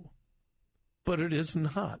few. But it is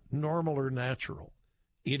not normal or natural.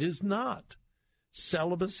 It is not.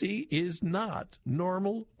 Celibacy is not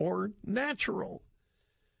normal or natural.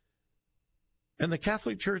 And the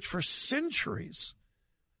Catholic Church for centuries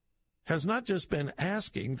has not just been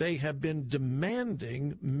asking, they have been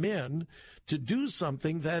demanding men to do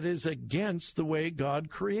something that is against the way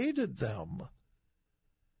God created them.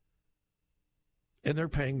 And they're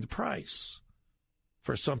paying the price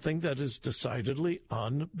for something that is decidedly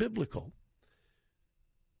unbiblical.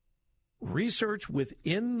 Research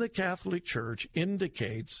within the Catholic Church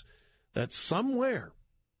indicates that somewhere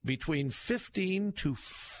between 15 to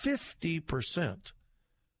 50%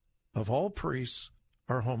 of all priests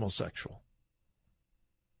are homosexual.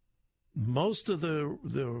 Most of the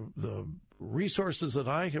resources that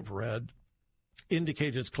I have read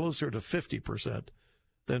indicate it's closer to 50%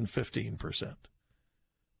 than 15%.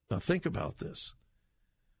 Now think about this.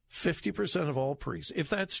 50% of all priests, if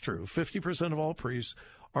that's true, 50% of all priests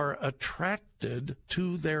are attracted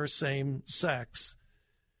to their same sex,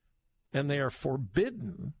 and they are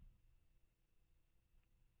forbidden.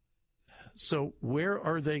 So where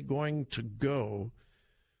are they going to go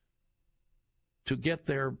to get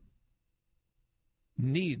their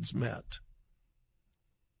needs met?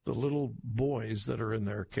 The little boys that are in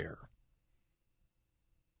their care.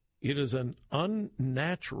 It is an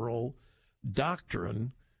unnatural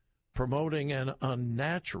doctrine promoting an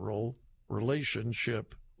unnatural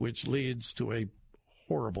relationship, which leads to a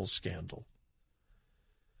horrible scandal.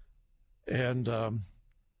 And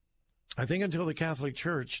I think until the Catholic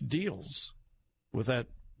Church deals with that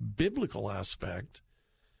biblical aspect,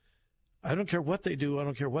 I don't care what they do, I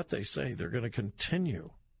don't care what they say, they're going to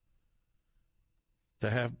continue to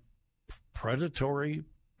have predatory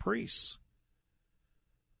priests.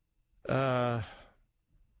 I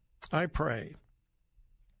pray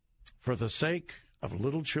for the sake of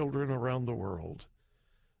little children around the world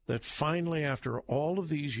that finally, after all of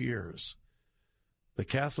these years, the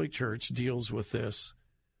Catholic Church deals with this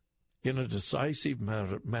in a decisive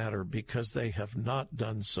matter, because they have not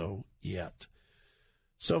done so yet.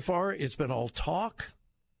 So far, it's been all talk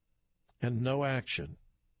and no action.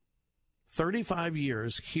 35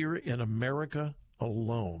 years here in America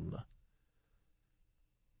alone.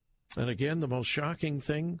 And again, the most shocking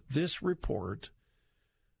thing, this report,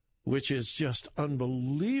 which is just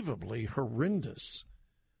unbelievably horrendous,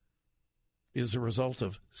 is a result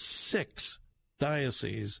of 6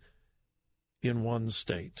 dioceses in one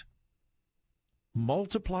state.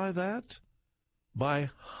 Multiply that by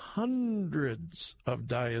hundreds of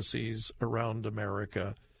dioceses around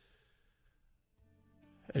America,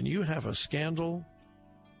 and you have a scandal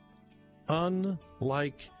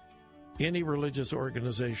unlike any religious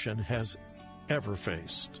organization has ever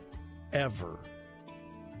faced. Ever.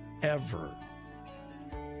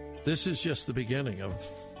 This is just the beginning of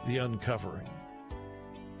the uncovering.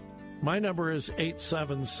 My number is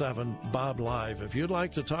 877-BOB-LIVE. If you'd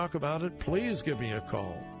like to talk about it, please give me a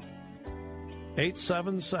call.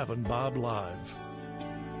 877-BOB-LIVE.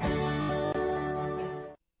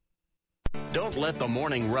 Don't let the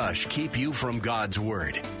morning rush keep you from God's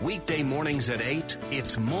Word. Weekday mornings at 8,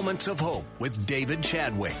 it's Moments of Hope with David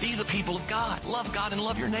Chadwick. Be the people of God. Love God and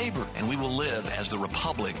love your neighbor. And we will live as the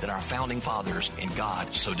republic that our founding fathers and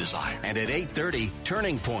God so desire. And at 8:30,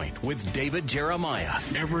 Turning Point with David Jeremiah.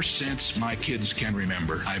 Ever since my kids can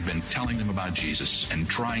remember, I've been telling them about Jesus and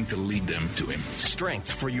trying to lead them to Him.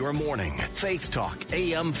 Strength for your morning. Faith Talk,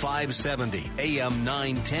 AM 570, AM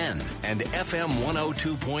 910, and FM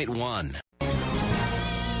 102.1.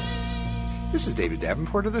 This is David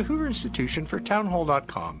Davenport of the Hoover Institution for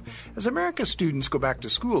Townhall.com. As America's students go back to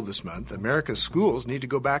school this month, America's schools need to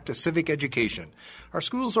go back to civic education. Our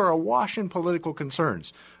schools are awash in political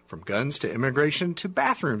concerns, from guns to immigration to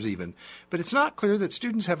bathrooms even. But it's not clear that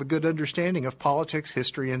students have a good understanding of politics,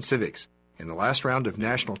 history, and civics. In the last round of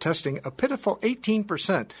national testing, a pitiful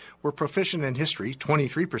 18% were proficient in history,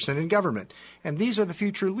 23% in government, and these are the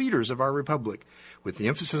future leaders of our republic. With the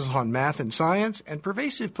emphasis on math and science and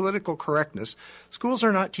pervasive political correctness, schools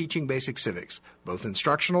are not teaching basic civics. Both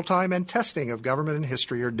instructional time and testing of government and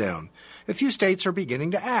history are down. A few states are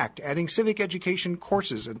beginning to act, adding civic education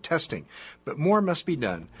courses and testing, but more must be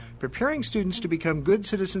done. Preparing students to become good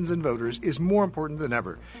citizens and voters is more important than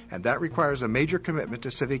ever, and that requires a major commitment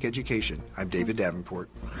to civic education. I'm David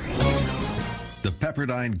Davenport. The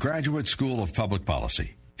Pepperdine Graduate School of Public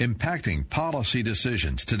Policy, impacting policy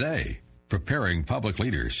decisions today, preparing public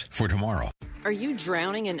leaders for tomorrow. Are you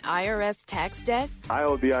drowning in IRS tax debt? I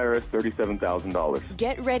owe the IRS $37,000.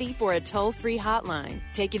 Get ready for a toll-free hotline.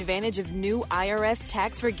 Take advantage of new IRS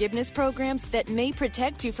tax forgiveness programs that may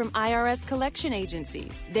protect you from IRS collection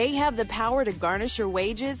agencies. They have the power to garnish your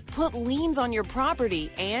wages, put liens on your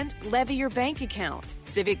property, and levy your bank account.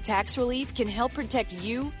 Civic Tax Relief can help protect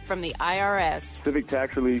you from the IRS. Civic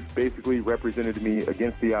Tax Relief basically represented me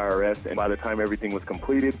against the IRS, and by the time everything was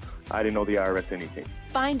completed, I didn't owe the IRS anything.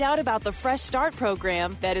 Find out about the Fresh Start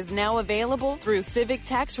program that is now available through Civic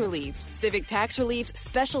Tax Relief. Civic Tax Relief's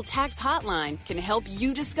special tax hotline can help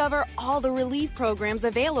you discover all the relief programs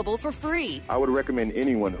available for free. I would recommend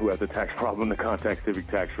anyone who has a tax problem to contact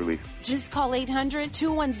Civic Tax Relief. Just call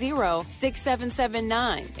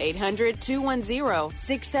 800-210-6779. 800-210-6779.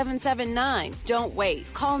 800-210-6779. Don't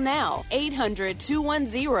wait. Call now.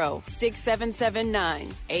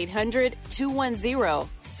 800-210-6779.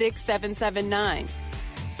 800-210-6779.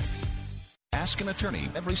 Ask an Attorney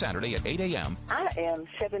every Saturday at 8 a.m. I am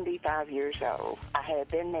 75 years old. I have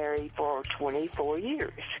been married for 24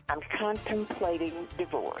 years. I'm contemplating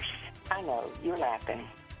divorce. I know, you're laughing.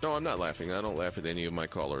 No, I'm not laughing. I don't laugh at any of my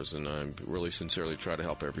callers, and I really sincerely try to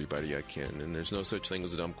help everybody I can. And there's no such thing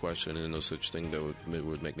as a dumb question, and no such thing that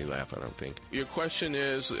would make me laugh, I don't think. Your question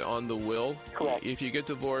is on the will. Correct. If you get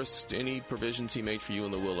divorced, any provisions he made for you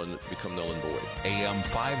in the will become null and void. AM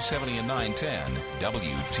 570 and 910,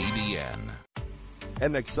 WTBN.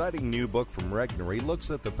 An exciting new book from Regnery looks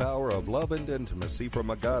at the power of love and intimacy from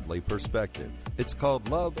a godly perspective. It's called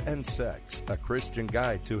Love and Sex, a Christian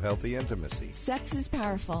guide to healthy intimacy. Sex is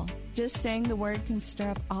powerful. Just saying the word can stir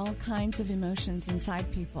up all kinds of emotions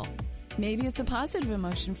inside people. Maybe it's a positive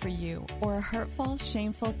emotion for you, or a hurtful,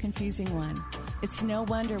 shameful, confusing one. It's no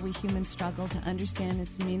wonder we humans struggle to understand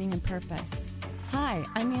its meaning and purpose. Hi,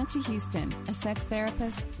 I'm Nancy Houston, a sex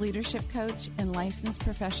therapist, leadership coach, and licensed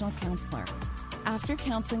professional counselor. After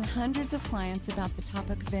counseling hundreds of clients about the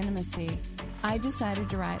topic of intimacy, I decided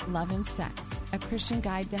to write Love and Sex, a Christian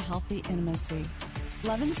guide to healthy intimacy.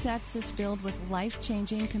 Love and Sex is filled with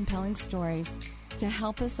life-changing, compelling stories to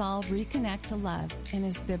help us all reconnect to love and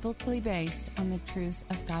is biblically based on the truths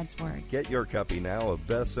of God's Word. Get your copy now of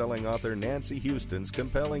best-selling author Nancy Houston's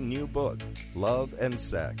compelling new book, Love and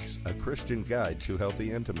Sex, a Christian guide to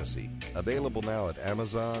healthy intimacy. Available now at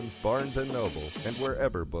Amazon, Barnes & Noble, and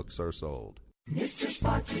wherever books are sold. Mr.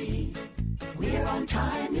 Sparky, we're on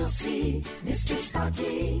time, you'll see. Mr.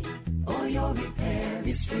 Sparky, or your repair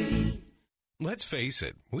is free. Let's face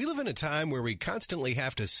it, we live in a time where we constantly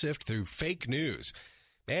have to sift through fake news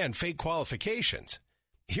and fake qualifications.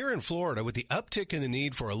 Here in Florida, with the uptick in the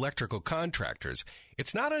need for electrical contractors,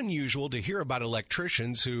 it's not unusual to hear about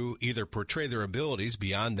electricians who either portray their abilities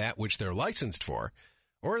beyond that which they're licensed for,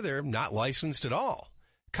 or they're not licensed at all,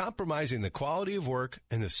 compromising the quality of work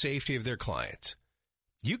and the safety of their clients.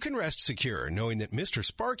 You can rest secure knowing that Mr.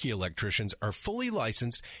 Sparky electricians are fully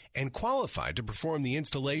licensed and qualified to perform the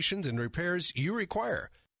installations and repairs you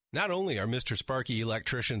require. Not only are Mr. Sparky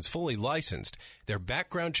electricians fully licensed, they're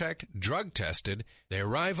background checked, drug tested, they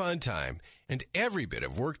arrive on time, and every bit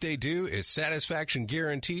of work they do is satisfaction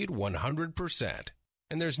guaranteed 100%.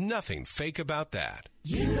 And there's nothing fake about that.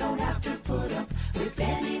 You don't have to put up with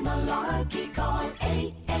any malarkey. Call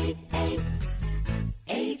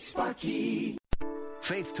 888-8-SPARKY.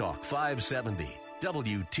 Faith Talk 570,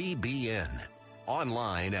 WTBN.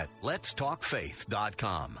 Online at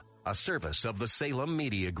letstalkfaith.com, a service of the Salem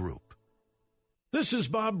Media Group. This is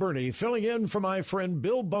Bob Burney filling in for my friend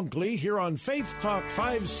Bill Bunkley here on Faith Talk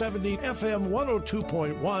 570, FM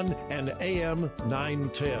 102.1 and AM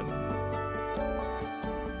 910.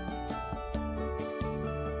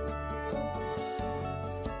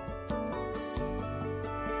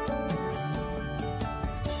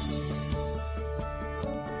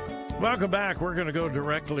 Welcome back. We're going to go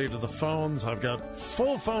directly to the phones. I've got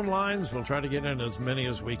full phone lines. We'll try to get in as many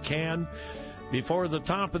as we can before the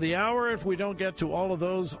top of the hour. If we don't get to all of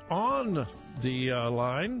those on the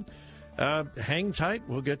line, hang tight.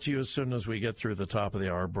 We'll get to you as soon as we get through the top of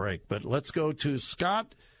the hour break. But let's go to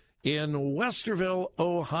Scott in Westerville,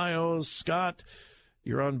 Ohio. Scott,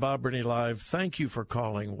 you're on Bob Burney Live. Thank you for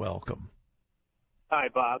calling. Welcome. Hi,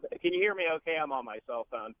 Bob. Can you hear me okay? I'm on my cell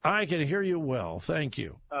phone. I can hear you well. Thank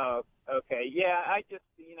you. Oh, okay. Yeah, I just,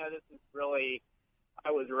 this is really,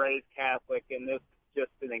 I was raised Catholic, and this is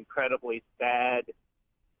just an incredibly sad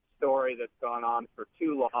story that's gone on for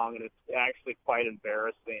too long, and it's actually quite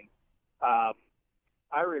embarrassing. I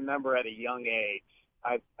remember at a young age,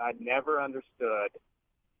 I never understood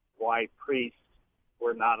why priests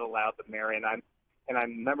were not allowed to marry, and I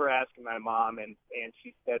remember asking my mom, and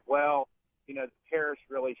she said, well, the parish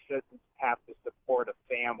really shouldn't have to support a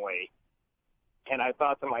family. And I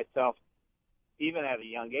thought to myself, even at a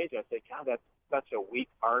young age, I said, God, that's such a weak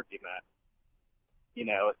argument.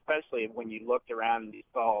 Especially when you looked around and you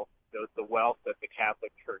saw the wealth that the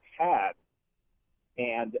Catholic Church had.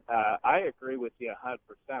 And I agree with you 100%.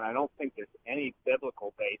 I don't think there's any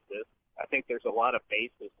biblical basis. I think there's a lot of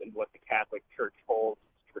basis in what the Catholic Church holds as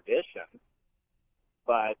tradition.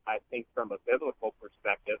 But I think from a biblical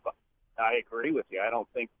perspective, I agree with you. I don't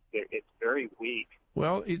think it's very weak.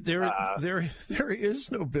 Well, there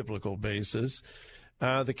is no biblical basis.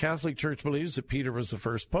 The Catholic Church believes that Peter was the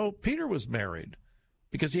first pope. Peter was married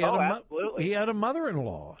because he had a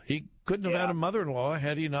mother-in-law. He couldn't have had a mother-in-law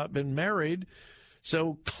had he not been married.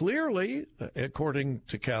 So clearly, according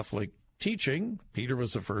to Catholic teaching, Peter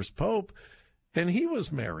was the first pope. and he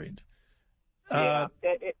was married. Yeah,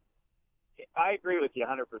 I agree with you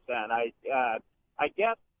 100%. I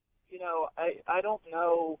guess, I don't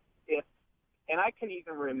know if, and I can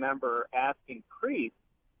even remember asking priests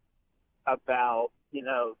about,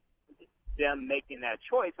 them making that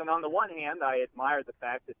choice. And on the one hand, I admire the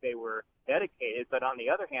fact that they were dedicated, but on the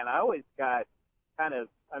other hand, I always got I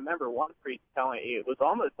remember one priest telling me it was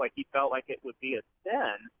almost like he felt like it would be a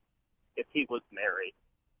sin if he was married.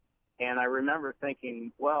 And I remember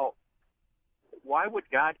thinking, well, why would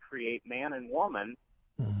God create man and woman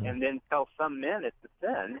and then tell some men it's a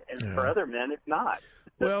sin, and for other men it's not?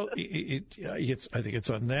 Well, I think it's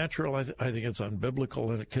unnatural. I think it's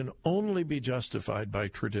unbiblical, and it can only be justified by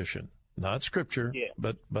tradition, not Scripture,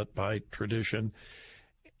 but by tradition.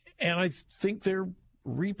 And I think they're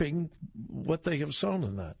reaping what they have sown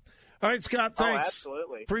in that. All right, Scott, thanks. Oh,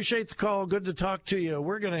 absolutely. Appreciate the call. Good to talk to you.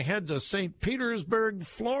 We're going to head to St. Petersburg,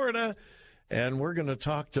 Florida, and we're going to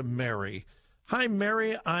talk to Mary. Hi,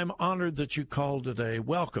 Mary. I'm honored that you called today.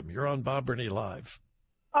 Welcome. You're on Bob Burney Live.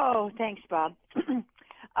 Oh, thanks, Bob.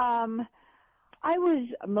 I was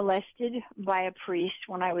molested by a priest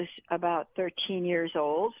when I was about 13 years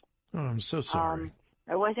old. Oh, I'm so sorry.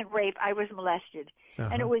 I wasn't raped. I was molested.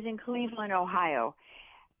 And it was in Cleveland, Ohio.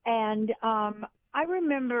 And I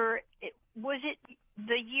remember, was it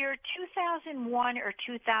the year 2001 or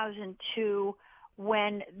 2002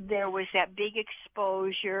 when there was that big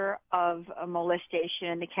exposure of molestation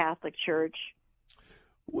in the Catholic Church?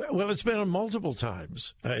 Well, it's been multiple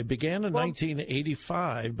times. It began in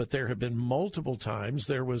 1985, but there have been multiple times.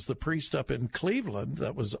 There was the priest up in Cleveland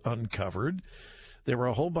that was uncovered. There were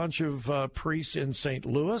a whole bunch of priests in St.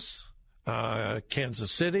 Louis,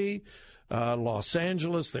 Kansas City, Los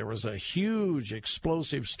Angeles. There was a huge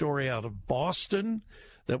explosive story out of Boston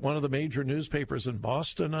that one of the major newspapers in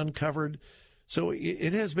Boston uncovered. So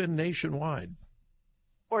it has been nationwide.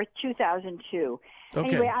 Or 2002. Okay.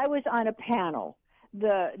 Anyway, I was on a panel.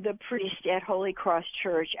 The priest at Holy Cross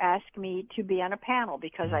Church asked me to be on a panel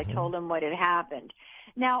because I told him what had happened.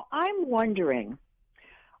 Now, I'm wondering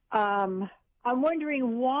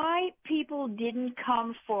why people didn't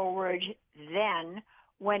come forward then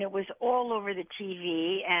when it was all over the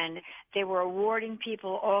TV and they were awarding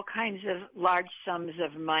people all kinds of large sums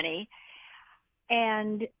of money.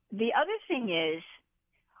 And the other thing is,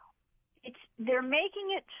 they're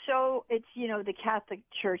making it so it's, the Catholic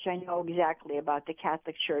Church. I know exactly about the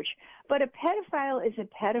Catholic Church, but a pedophile is a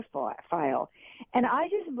pedophile. And I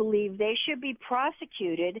just believe they should be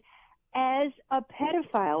prosecuted as a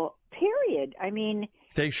pedophile, period. I mean,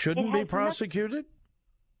 they shouldn't be prosecuted?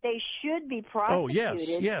 They should be prosecuted. Oh,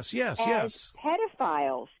 yes.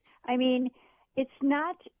 Pedophiles. I mean, it's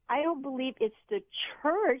not, I don't believe it's the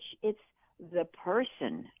church, it's the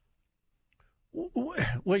person.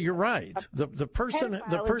 Well, you're right. The person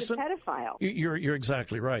is a pedophile. You're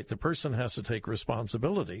exactly right. The person has to take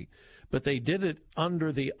responsibility, but they did it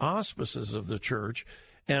under the auspices of the church,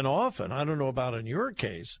 and often, I don't know about in your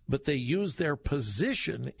case, but they use their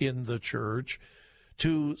position in the church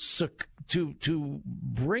to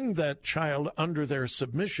bring that child under their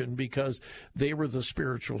submission because they were the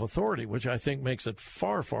spiritual authority, which I think makes it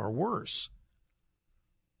far, far worse.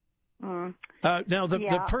 Now,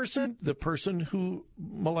 the person who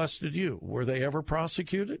molested you, were they ever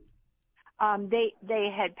prosecuted? They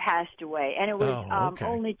had passed away, and it was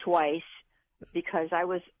only twice because I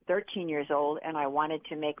was 13 years old and I wanted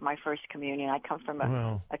to make my first communion. I come from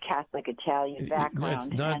a Catholic Italian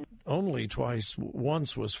background. Not only twice,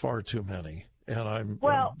 once was far too many, and I'm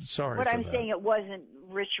sorry but for I'm that. saying it wasn't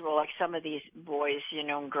ritual like some of these boys,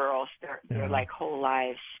 and girls, they're like whole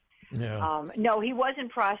lives. Yeah. No, he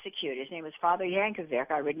wasn't prosecuted. His name was Father Yankovic.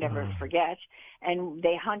 I would never forget. And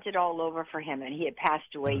they hunted all over for him, and he had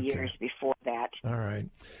passed away years before that. All right.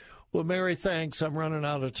 Well, Mary, thanks. I'm running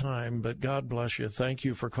out of time, but God bless you. Thank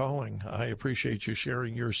you for calling. I appreciate you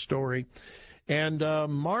sharing your story. And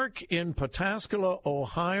Mark in Pataskala,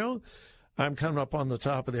 Ohio, I'm coming up on the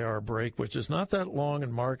top of the hour break, which is not that long.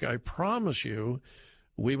 And, Mark, I promise you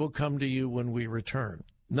we will come to you when we return.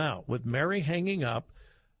 Now, with Mary hanging up,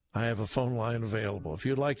 I have a phone line available. If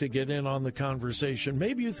you'd like to get in on the conversation,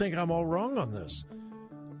 maybe you think I'm all wrong on this.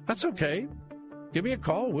 That's okay. Give me a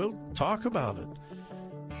call. We'll talk about it.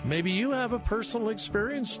 Maybe you have a personal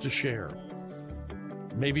experience to share.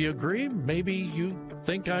 Maybe you agree. Maybe you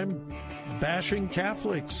think I'm bashing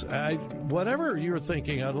Catholics. Whatever you're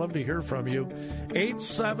thinking, I'd love to hear from you.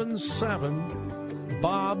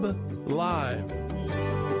 877-BOB-LIVE.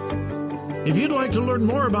 If you'd like to learn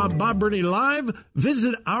more about Bob Burney Live,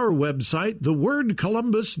 visit our website,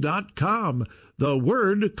 thewordcolumbus.com.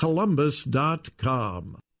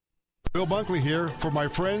 Thewordcolumbus.com. Bill Bunkley here for my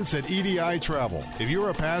friends at EDI Travel. If you're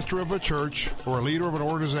a pastor of a church or a leader of an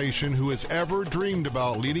organization who has ever dreamed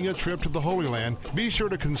about leading a trip to the Holy Land, be sure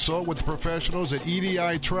to consult with the professionals at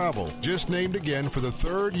EDI Travel, just named again for the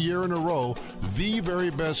third year in a row, the very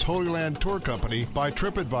best Holy Land tour company by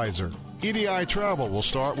TripAdvisor. EDI Travel will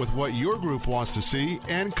start with what your group wants to see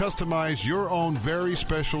and customize your own very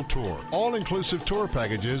special tour. All-inclusive tour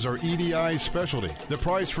packages are EDI's specialty. The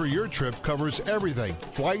price for your trip covers everything: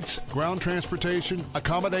 flights, ground transportation,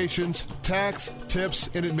 accommodations, tax, tips,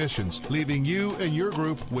 and admissions, leaving you and your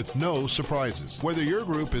group with no surprises. Whether your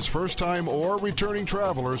group is first-time or returning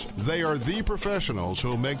travelers, they are the professionals who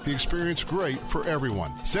will make the experience great for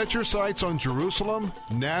everyone. Set your sights on Jerusalem,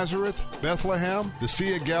 Nazareth, Bethlehem, the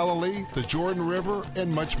Sea of Galilee, the Jordan River,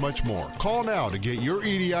 and much, much more. Call now to get your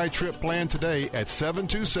EDI trip planned today at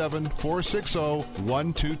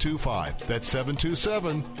 727-460-1225. That's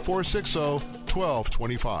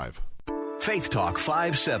 727-460-1225. Faith Talk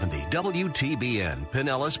 570 WTBN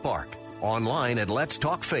Pinellas Park. Online at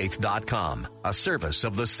letstalkfaith.com, a service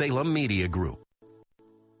of the Salem Media Group.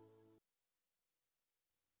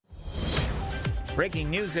 Breaking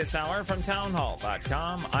news this hour from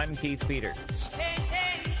townhall.com. I'm Keith Peters.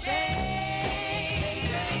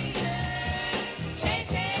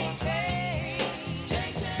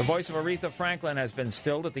 The voice of Aretha Franklin has been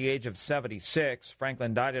stilled at the age of 76.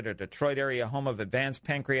 Franklin died at her Detroit area home of advanced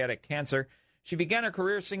pancreatic cancer. She began her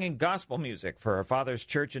career singing gospel music for her father's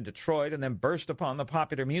church in Detroit and then burst upon the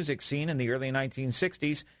popular music scene in the early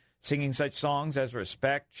 1960s, singing such songs as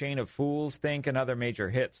Respect, Chain of Fools, Think, and other major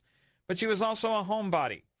hits. But she was also a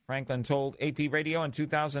homebody. Franklin told AP Radio in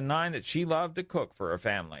 2009 that she loved to cook for her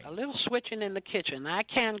family. A little switching in the kitchen. I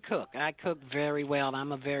can cook. I cook very well.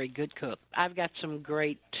 I'm a very good cook. I've got some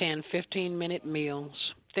great 10, 15-minute meals,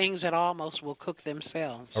 things that almost will cook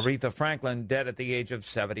themselves. Aretha Franklin dead at the age of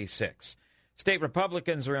 76. State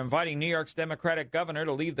Republicans are inviting New York's Democratic governor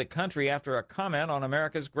to leave the country after a comment on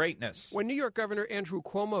America's greatness. When New York Governor Andrew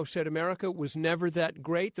Cuomo said America was never that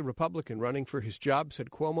great, the Republican running for his job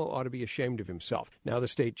said Cuomo ought to be ashamed of himself. Now the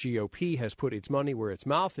state GOP has put its money where its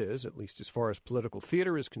mouth is, at least as far as political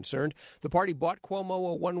theater is concerned. The party bought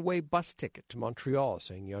Cuomo a one-way bus ticket to Montreal,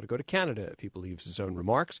 saying he ought to go to Canada if he believes his own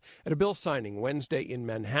remarks. At a bill signing Wednesday in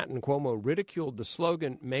Manhattan, Cuomo ridiculed the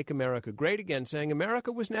slogan, Make America Great Again, saying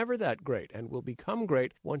America was never that great and will become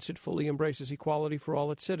great once it fully embraces equality for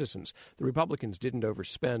all its citizens. The Republicans didn't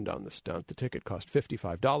overspend on the stunt. The ticket cost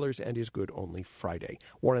 $55 and is good only Friday.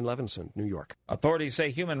 Warren Levinson, New York. Authorities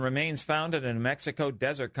say human remains found in a New Mexico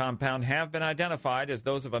desert compound have been identified as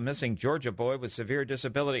those of a missing Georgia boy with severe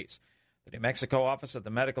disabilities. The New Mexico Office of the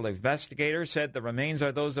Medical Investigator said the remains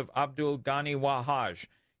are those of Abdul Ghani Wahaj.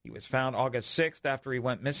 He was found August 6th after he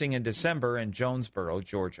went missing in December in Jonesboro,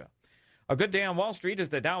 Georgia. A good day on Wall Street as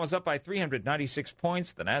the Dow was up by 396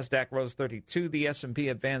 points. The Nasdaq rose 32. The S&P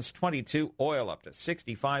advanced 22. Oil up to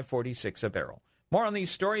 $65.46 a barrel. More on these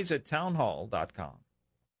stories at townhall.com.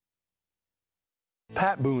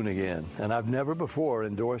 Pat Boone again, and I've never before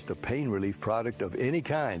endorsed a pain relief product of any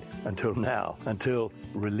kind until now, until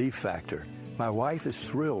Relief Factor. My wife is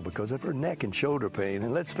thrilled because of her neck and shoulder pain,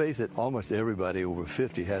 and let's face it, almost everybody over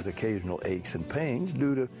 50 has occasional aches and pains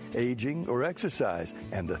due to aging or exercise,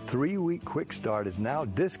 and the 3-week quick start is now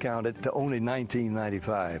discounted to only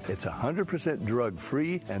 $19.95. It's 100%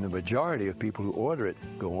 drug-free, and the majority of people who order it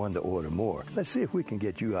go on to order more. Let's see if we can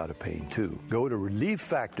get you out of pain, too. Go to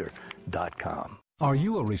ReliefFactor.com. Are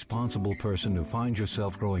you a responsible person who finds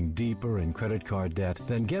yourself growing deeper in credit card debt?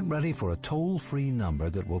 Then get ready for a toll-free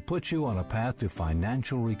number that will put you on a path to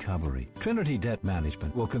financial recovery. Trinity Debt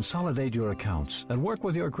Management will consolidate your accounts and work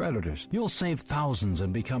with your creditors. You'll save thousands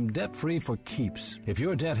and become debt-free for keeps. If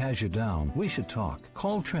your debt has you down, we should talk.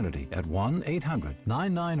 Call Trinity at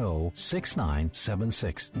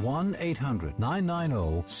 1-800-990-6976.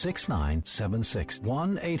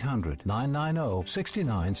 1-800-990-6976.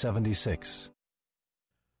 1-800-990-6976.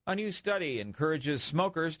 A new study encourages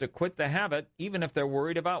smokers to quit the habit even if they're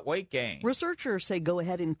worried about weight gain. Researchers say go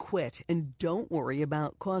ahead and quit and don't worry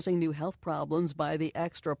about causing new health problems by the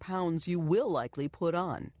extra pounds you will likely put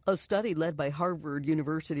on. A study led by Harvard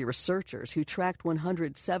University researchers who tracked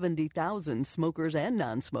 170,000 smokers and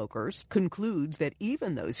non-smokers concludes that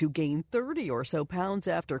even those who gained 30 or so pounds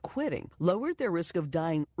after quitting lowered their risk of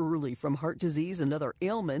dying early from heart disease and other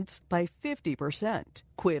ailments by 50%.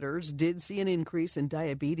 Quitters did see an increase in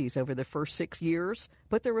diabetes over the first 6 years,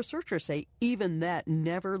 but the researchers say even that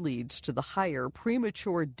never leads to the higher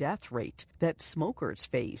premature death rate that smokers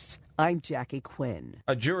face. I'm Jackie Quinn.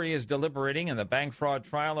 A jury is deliberating in the bank fraud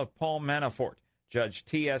trial of Paul Manafort. Judge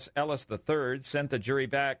T.S. Ellis III sent the jury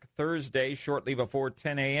back Thursday shortly before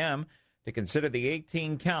 10 a.m. to consider the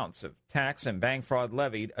 18 counts of tax and bank fraud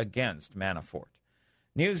levied against Manafort.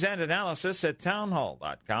 News and analysis at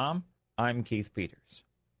townhall.com. I'm Keith Peters.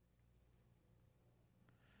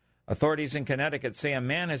 Authorities in Connecticut say a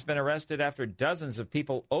man has been arrested after dozens of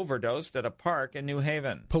people overdosed at a park in New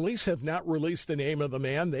Haven. Police have not released the name of the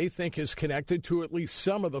man they think is connected to at least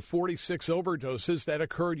some of the 46 overdoses that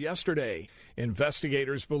occurred yesterday.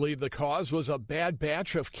 Investigators believe the cause was a bad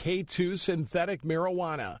batch of K2 synthetic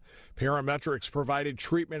marijuana. Parametrics provided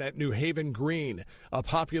treatment at New Haven Green, a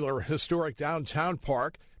popular historic downtown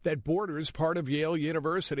park that borders part of Yale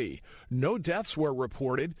University. No deaths were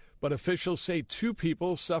reported, but officials say 2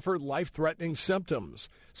 people suffered life-threatening symptoms.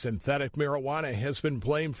 Synthetic marijuana has been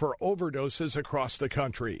blamed for overdoses across the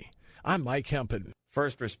country. I'm Mike Hempen.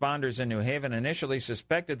 First responders in New Haven initially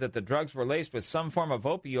suspected that the drugs were laced with some form of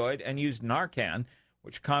opioid and used Narcan,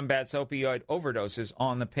 which combats opioid overdoses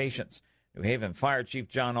on the patients. New Haven Fire Chief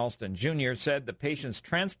John Alston Jr. said the patients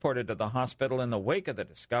transported to the hospital in the wake of the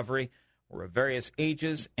discovery were of various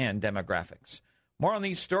ages and demographics. More on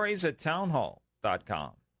these stories at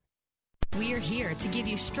townhall.com. We're here to give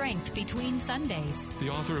you strength between Sundays. The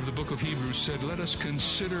author of the book of Hebrews said, "Let us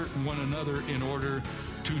consider one another in order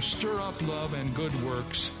to stir up love and good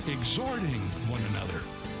works, exhorting one another."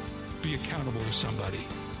 Be accountable to somebody.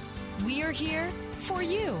 We're here for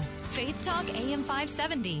you. Faith Talk AM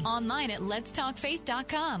 570. Online at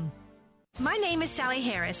letstalkfaith.com. My name is Sally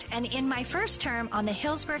Harris, and in my first term on the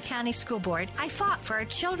Hillsborough County School Board, I fought for our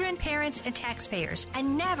children, parents, and taxpayers,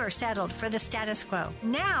 and never settled for the status quo.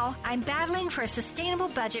 Now, I'm battling for a sustainable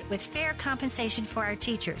budget with fair compensation for our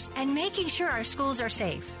teachers, and making sure our schools are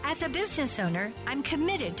safe. As a business owner, I'm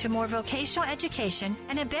committed to more vocational education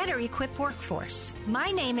and a better equipped workforce.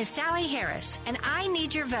 My name is Sally Harris, and I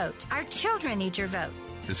need your vote. Our children need your vote.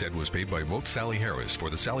 This ad was paid by Vote Sally Harris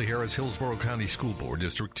for the Sally Harris Hillsborough County School Board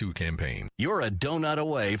District 2 campaign. You're a donut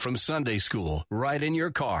away from Sunday school, right in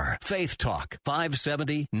your car. Faith Talk,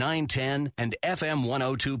 570, 910, and FM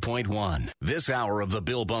 102.1. This hour of the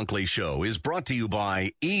Bill Bunkley Show is brought to you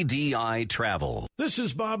by EDI Travel. This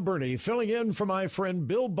is Bob Burney, filling in for my friend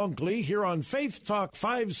Bill Bunkley here on Faith Talk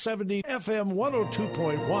 570, FM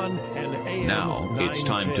 102.1, and AM Now, 910. it's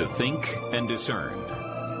time to think and discern.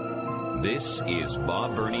 This is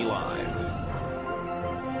Bob Burney Live.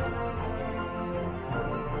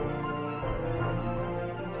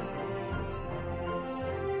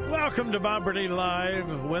 Welcome to Bob Burney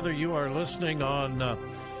Live. Whether you are listening on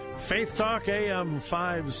Faith Talk AM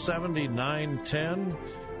 570, 910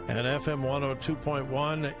 and FM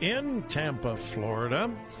 102.1 in Tampa,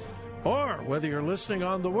 Florida, or whether you're listening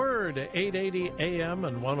on the Word, 880 AM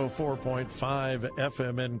and 104.5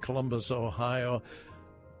 FM in Columbus, Ohio,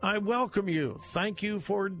 I welcome you. Thank you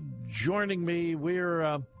for joining me.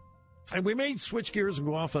 And we may switch gears and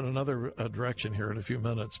go off in another direction here in a few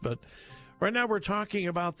minutes, but right now we're talking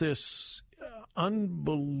about this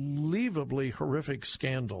unbelievably horrific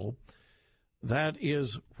scandal that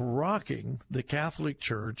is rocking the Catholic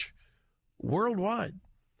Church worldwide.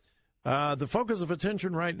 The focus of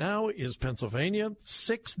attention right now is Pennsylvania.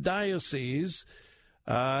 6 dioceses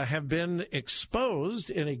have been exposed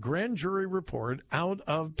in a grand jury report out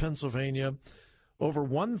of Pennsylvania. Over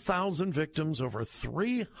 1,000 victims, over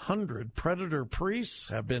 300 predator priests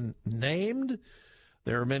have been named.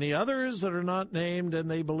 There are many others that are not named,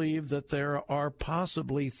 and they believe that there are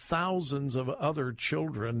possibly thousands of other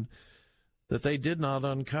children that they did not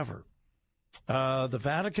uncover. The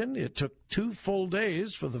Vatican, it took 2 full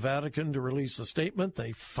days for the Vatican to release a statement.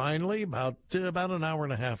 They finally, about an hour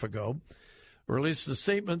and a half ago, released a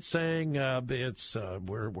statement saying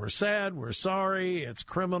we're sad, we're sorry, it's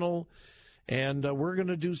criminal, and we're going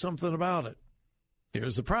to do something about it.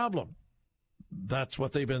 Here's the problem. That's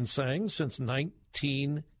what they've been saying since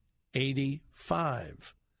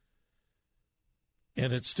 1985.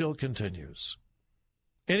 And it still continues.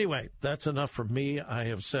 Anyway, that's enough from me. I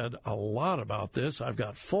have said a lot about this. I've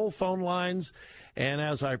got full phone lines. And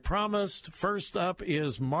as I promised, first up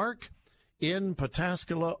is Mark in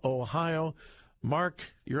Pataskala, Ohio. Mark,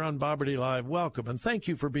 you're on Bob Burney Live. Welcome, and thank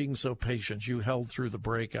you for being so patient. You held through the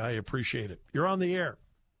break. I appreciate it. You're on the air.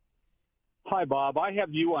 Hi, Bob. I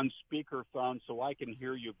have you on speakerphone so I can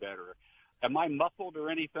hear you better. Am I muffled or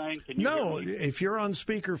anything? Can you No, hear me? if you're on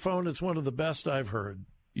speakerphone, it's one of the best I've heard.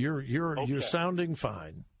 You're sounding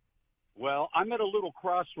fine. Well, I'm at a little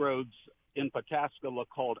crossroads in Pataskala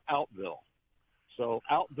called Outville. So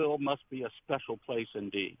Outville must be a special place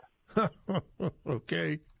indeed.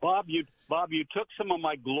 Okay. Bob, you took some of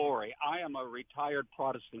my glory. I am a retired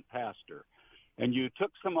Protestant pastor, and you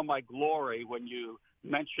took some of my glory when you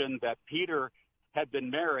mentioned that Peter had been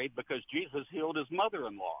married because Jesus healed his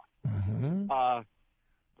mother-in-law. Mm-hmm. Mm-hmm.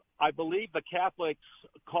 I believe the Catholics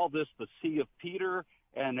call this the See of Peter,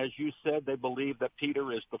 and as you said, they believe that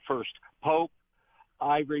Peter is the first pope.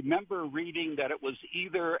 I remember reading that it was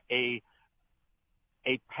either a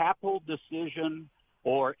papal decision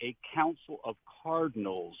or a council of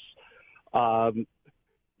cardinals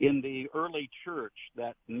in the early church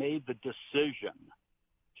that made the decision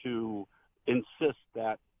to insist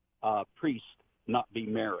that priests not be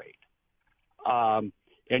married.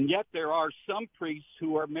 And yet there are some priests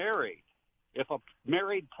who are married. If a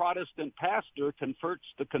married Protestant pastor converts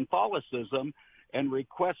to Catholicism and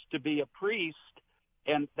requests to be a priest,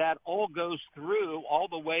 and that all goes through all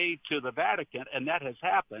the way to the Vatican, and that has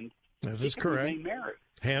happened. That is correct. Remain married.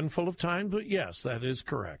 Handful of time, but yes, that is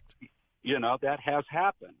correct. You know, that has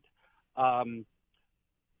happened.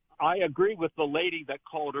 I agree with the lady that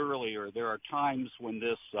called earlier. There are times when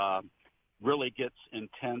this really gets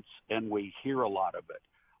intense, and we hear a lot of it.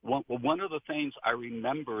 One of the things I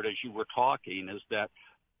remembered as you were talking is that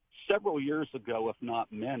several years ago, if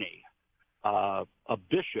not many, a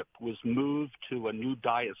bishop was moved to a new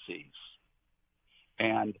diocese,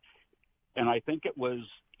 and I think it was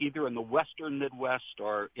either in the Western Midwest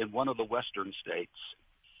or in one of the Western states,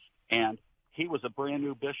 and he was a brand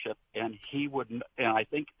new bishop, and I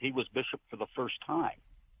think he was bishop for the first time,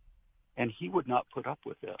 and he would not put up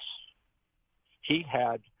with this. He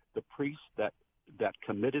had the priests that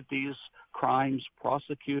committed these crimes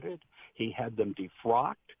prosecuted. He had them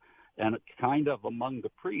defrocked, and kind of among the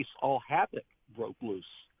priests, all havoc broke loose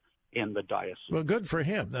in the diocese. Well, good for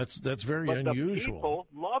him. That's very unusual. The people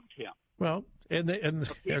loved him. Well, and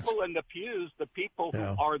the people in the pews, the people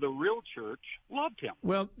who are the real church, loved him.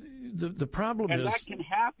 Well, the problem and is that can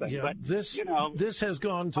happen. Yeah, but this has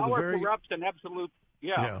gone to power the very corrupts an absolute.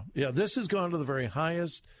 Yeah. This has gone to the very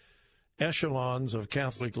highest echelons of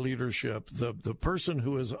Catholic leadership. The person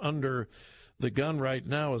who is under the gun right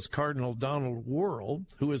now is Cardinal Donald Wuerl,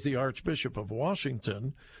 who is the Archbishop of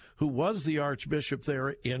Washington, who was the Archbishop there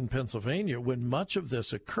in Pennsylvania when much of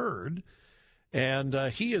this occurred. And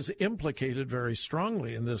he is implicated very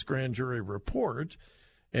strongly in this grand jury report.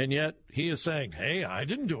 And yet he is saying, hey, I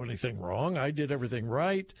didn't do anything wrong. I did everything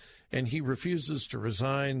right. And he refuses to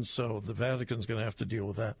resign, so the Vatican's going to have to deal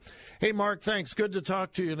with that. Hey, Mark, thanks. Good to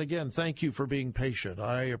talk to you. And again, thank you for being patient.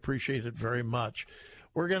 I appreciate it very much.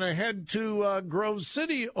 We're going to head to Grove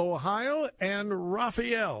City, Ohio, and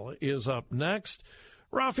Raphael is up next.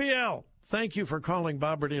 Raphael, thank you for calling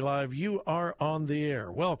Bob Burney Live. You are on the air.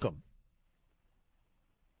 Welcome.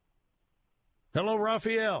 Hello,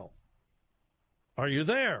 Raphael. Are you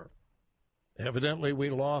there? Evidently, we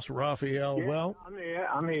lost Raphael. Yeah, well,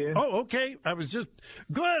 I'm here. Oh, okay. I was just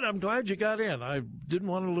good. I'm glad you got in. I didn't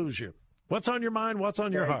want to lose you. What's on your mind? What's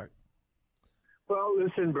on your heart? Well,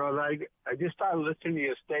 listen, brother. I just started listening to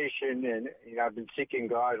your station, and I've been seeking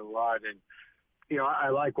God a lot, and I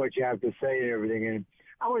like what you have to say and everything. And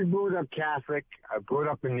I was brought up Catholic. I brought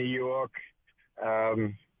up in New York.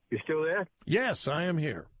 You still there? Yes, I am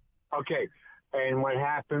here. Okay. And what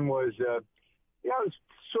happened was, I was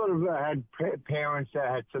sort of had parents that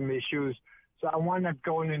had some issues, so I wound up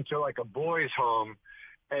going into like a boys' home,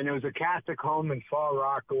 and it was a Catholic home in Far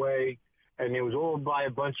Rockaway, and it was all by a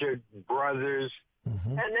bunch of brothers, and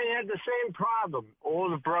they had the same problem. All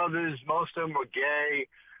the brothers, most of them were gay.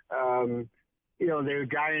 They were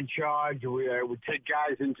guy in charge. We would take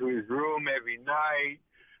guys into his room every night.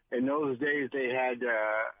 In those days, they had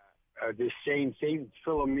this Saint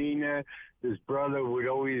Philomena. His brother would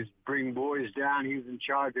always bring boys down. He was in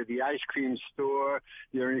charge of the ice cream store.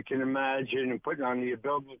 You can imagine, and putting on the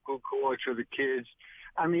biblical course for the kids.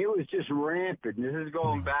 I mean, it was just rampant. This is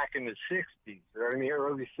going back in the 60s, or in the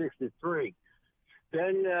early 63.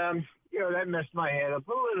 Then, that messed my head up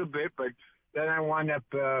a little bit, but then I wound up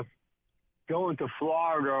going to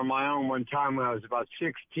Florida on my own one time when I was about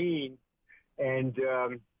 16, and,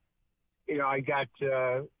 I got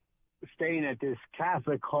staying at this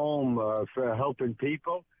Catholic home for helping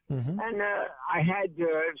people. And I had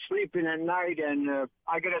sleeping at night, and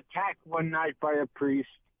I got attacked one night by a priest,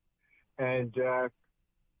 and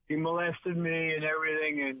he molested me and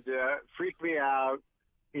everything, and freaked me out,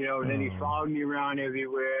 and then he followed me around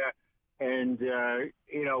everywhere. And, when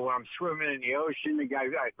I'm swimming in the ocean, the guy,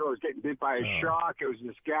 I thought I was getting bit by a shark. It was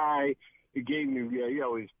this guy who gave me,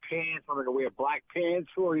 his pants. I'm going to wear black pants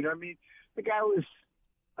for, you know what I mean? The guy was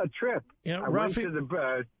a trip. I went to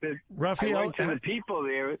the people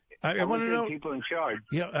there. I want to know people in charge.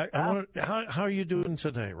 Yeah, how are you doing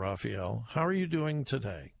today, Raphael? How are you doing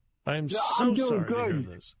today? I'm I'm doing sorry good. to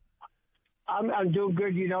hear this. I'm doing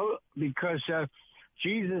good, because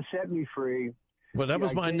Jesus set me free. Well, that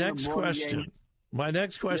was my next question. My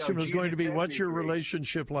next question was going to be, what's your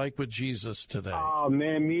relationship like with Jesus today? Oh,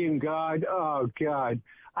 man, me and God. Oh, God.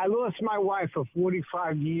 I lost my wife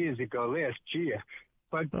 45 years ago, last year.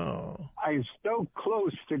 But I'm so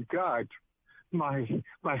close to God. My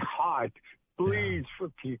heart bleeds for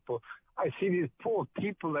people. I see these poor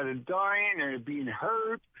people that are dying and are being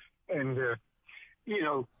hurt. And,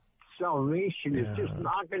 salvation is just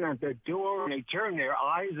knocking at their door, and they turn their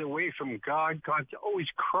eyes away from God. God's always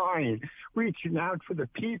crying, reaching out for the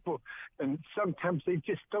people, and sometimes they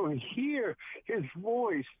just don't hear his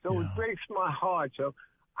voice, so it breaks my heart. So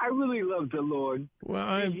I really love the Lord.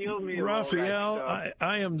 Well, Raphael,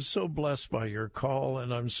 I am so blessed by your call,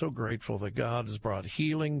 and I'm so grateful that God has brought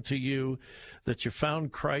healing to you, that you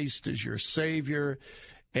found Christ as your Savior.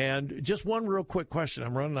 And just one real quick question.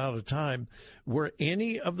 I'm running out of time. Were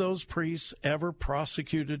any of those priests ever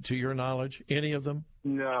prosecuted to your knowledge? Any of them?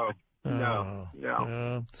 No. And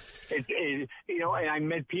I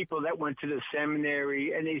met people that went to the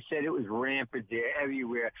seminary, and they said it was rampant there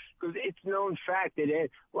everywhere. Because it's known fact that a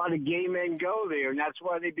lot of gay men go there, and that's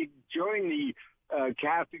why they join the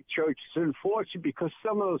Catholic Church. It's unfortunate because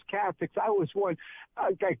some of those Catholics, I was one,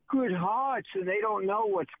 got good hearts, and they don't know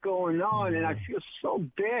what's going on, and I feel so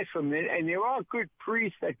bad for them. And there are good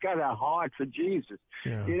priests that got a heart for Jesus,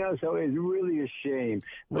 so it's really a shame.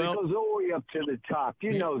 But it goes all the way up to the top.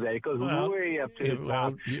 You know that. It goes way up to the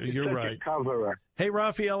top. You're right. A cover-up. Hey,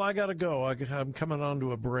 Raphael, I got to go. I'm coming on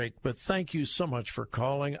to a break, but thank you so much for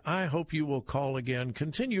calling. I hope you will call again.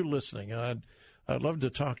 Continue listening. I'd love to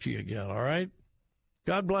talk to you again, all right?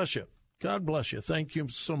 God bless you. God bless you. Thank you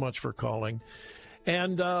so much for calling.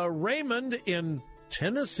 And Raymond in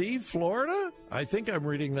Tennessee, Florida, I think I'm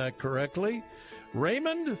reading that correctly.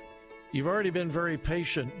 Raymond, you've already been very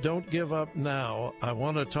patient. Don't give up now. I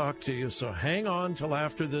want to talk to you, so hang on till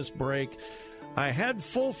after this break. I had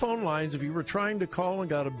full phone lines. If you were trying to call and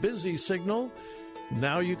got a busy signal,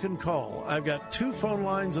 now you can call. I've got 2 phone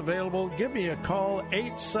lines available. Give me a call,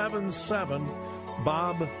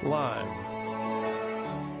 877-BOB-LIVE.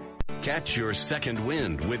 Catch your second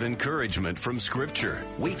wind with encouragement from Scripture.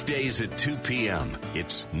 Weekdays at 2 p.m.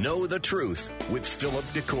 It's Know the Truth with Philip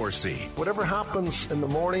DeCourcy. Whatever happens in the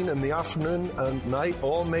morning and the afternoon and night,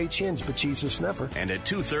 all may change, but Jesus never. And at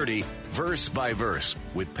 2:30, Verse by Verse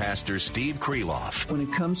with Pastor Steve Kreloff. When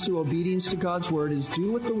it comes to obedience to God's Word, is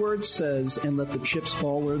do what the Word says and let the chips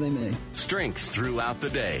fall where they may. Strength throughout the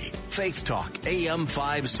day. Faith Talk, AM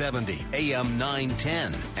 570, AM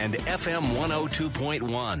 910, and FM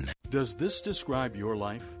 102.1. Does this describe your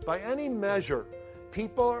life? By any measure,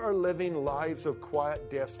 people are living lives of quiet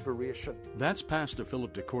desperation. That's Pastor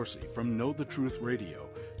Philip DeCourcy from Know the Truth Radio,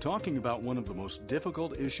 talking about one of the most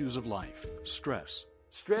difficult issues of life, stress.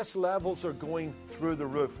 Stress levels are going through the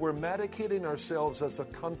roof. We're medicating ourselves as a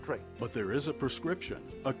country. But there is a prescription,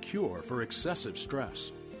 a cure for excessive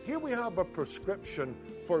stress. Here we have a prescription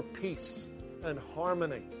for peace and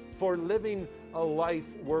harmony, for living a life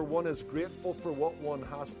where one is grateful for what one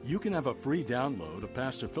has. You can have a free download of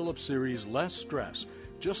Pastor Philip's series, Less Stress.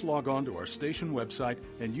 Just log on to our station website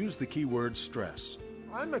and use the keyword stress.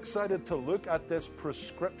 I'm excited to look at this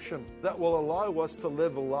prescription that will allow us to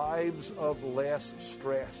live lives of less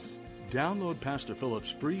stress. Download Pastor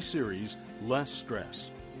Philip's free series, Less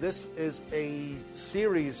Stress. This is a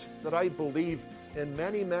series that I believe in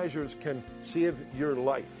many measures can save your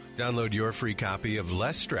life. Download your free copy of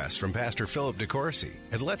Less Stress from Pastor Philip DeCourcy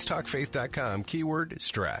at letstalkfaith.com, keyword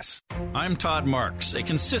stress. I'm Todd Marks, a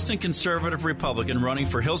consistent conservative Republican running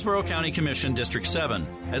for Hillsborough County Commission District 7.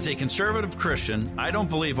 As a conservative Christian, I don't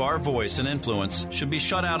believe our voice and influence should be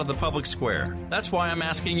shut out of the public square. That's why I'm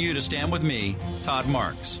asking you to stand with me, Todd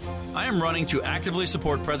Marks. I am running to actively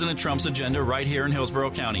support President Trump's agenda right here in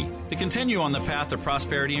Hillsborough County. To continue on the path of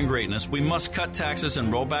prosperity and greatness, we must cut taxes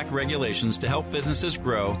and roll back regulations to help businesses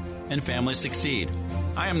grow and families succeed.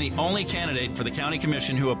 I am the only candidate for the County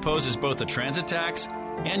Commission who opposes both the transit tax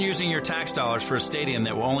and using your tax dollars for a stadium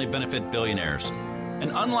that will only benefit billionaires.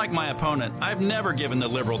 And unlike my opponent, I've never given to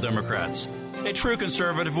liberal Democrats. A true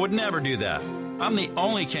conservative would never do that. I'm the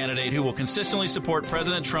only candidate who will consistently support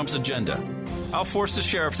President Trump's agenda. I'll force the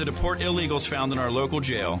sheriff to deport illegals found in our local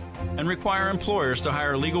jail and require employers to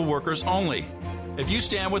hire legal workers only. If you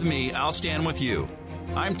stand with me, I'll stand with you.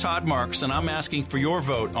 I'm Todd Marks, and I'm asking for your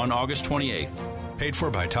vote on August 28th. Paid for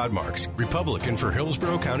by Todd Marks, Republican for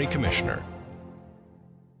Hillsborough County Commissioner.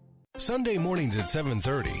 Sunday mornings at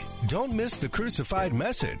 7:30. Don't miss the Crucified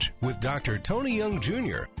Message with Dr. Tony Young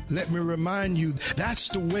Jr. Let me remind you, that's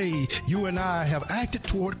the way you and I have acted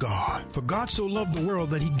toward God. For God so loved the world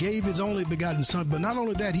that he gave his only begotten son. But not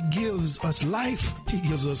only that, he gives us life. He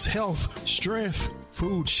gives us health, strength,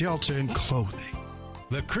 food, shelter, and clothing.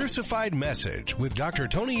 The Crucified Message with Dr.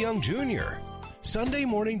 Tony Young Jr. Sunday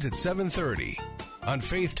mornings at 7:30 on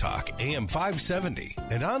Faith Talk AM 570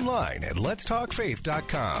 and online at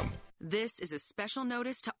letstalkfaith.com. This is a special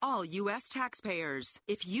notice to all U.S. taxpayers.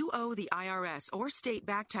 If you owe the IRS or state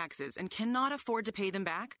back taxes and cannot afford to pay them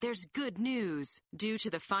back, there's good news. Due to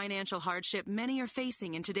the financial hardship many are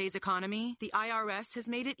facing in today's economy, the IRS has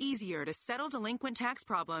made it easier to settle delinquent tax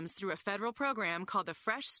problems through a federal program called the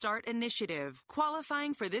Fresh Start Initiative.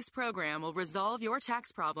 Qualifying for this program will resolve your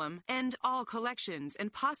tax problem, end all collections,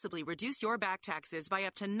 and possibly reduce your back taxes by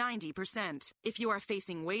up to 90%. If you are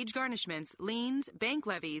facing wage garnishments, liens, bank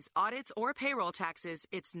levies, audits, or payroll taxes,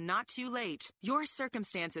 it's not too late. Your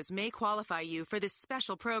circumstances may qualify you for this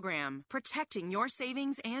special program, protecting your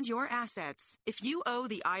savings and your assets. If you owe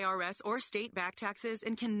the IRS or state back taxes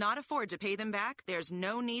and cannot afford to pay them back, there's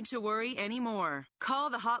no need to worry anymore. Call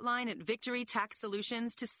the hotline at Victory Tax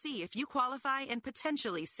Solutions to see if you qualify and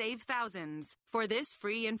potentially save thousands. For this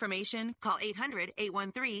free information, call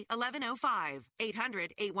 800-813-1105.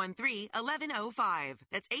 800-813-1105.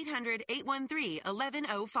 That's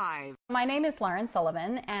 800-813-1105. My name is Lauren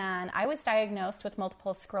Sullivan, and I was diagnosed with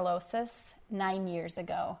multiple sclerosis 9 years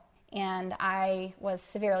ago, and I was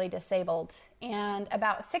severely disabled. And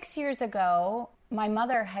about 6 years ago, my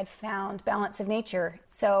mother had found Balance of Nature,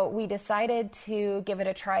 so we decided to give it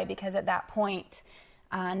a try because at that point,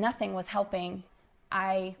 nothing was helping.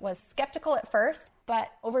 I was skeptical at first,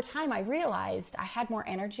 but over time I realized I had more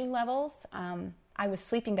energy levels. I was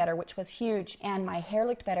sleeping better, which was huge, and my hair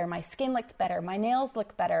looked better, my skin looked better, my nails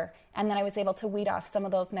looked better, and then I was able to weed off some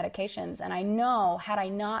of those medications. And I know, had I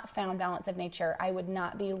not found Balance of Nature, I would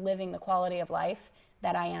not be living the quality of life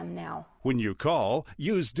that I am now. When you call,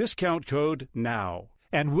 use discount code NOW,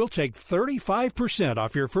 and we'll take 35%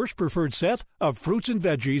 off your first preferred set of fruits and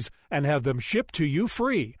veggies and have them shipped to you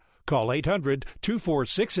free. Call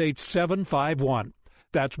 800-246-8751.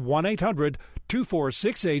 That's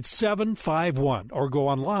 1-800-246-8751, or go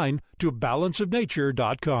online to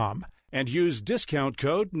balanceofnature.com and use discount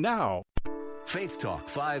code NOW. Faith Talk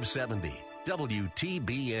 570,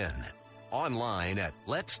 WTBN. Online at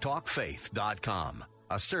letstalkfaith.com,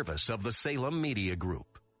 a service of the Salem Media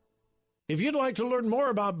Group. If you'd like to learn more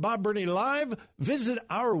about Bob Burney Live, visit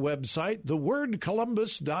our website,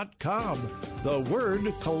 thewordcolumbus.com.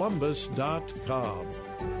 Thewordcolumbus.com.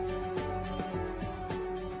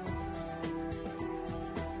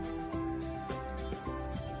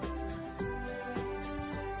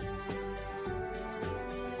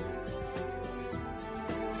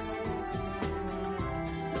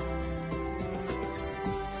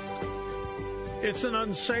 It's an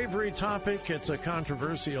unsavory topic. It's a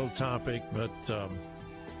controversial topic, but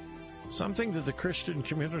something that the Christian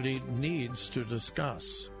community needs to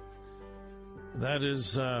discuss. That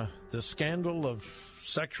is the scandal of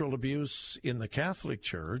sexual abuse in the Catholic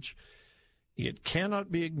Church. It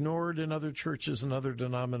cannot be ignored in other churches and other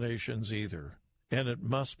denominations either, and it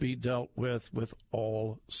must be dealt with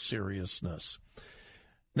all seriousness.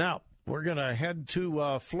 Now, we're going to head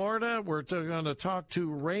to Florida. We're going to talk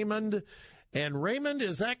to Raymond. And Raymond,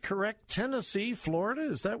 is that correct? Tennessee, Florida?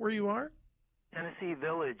 Is that where you are? Tennessee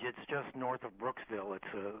Village. It's just north of Brooksville.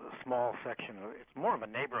 It's a small section of, it's more of a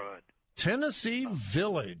neighborhood. Tennessee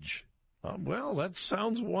Village. Well, that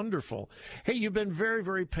sounds wonderful. Hey, you've been very,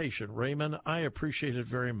 very patient, Raymond. I appreciate it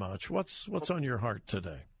very much. What's on your heart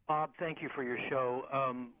today? Bob, thank you for your show.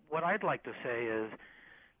 What I'd like to say is,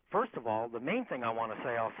 first of all, the main thing I want to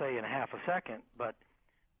say, I'll say in half a second, but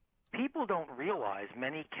people don't realize,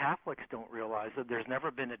 many Catholics don't realize, that there's never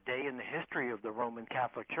been a day in the history of the Roman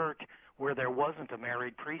Catholic Church where there wasn't a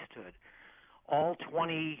married priesthood. All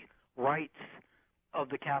 20 rites of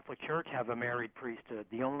the Catholic Church have a married priesthood.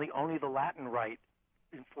 Only the Latin rite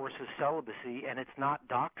enforces celibacy, and it's not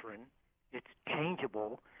doctrine. It's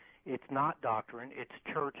changeable. It's not doctrine. It's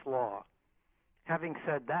church law. Having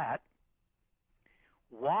said that,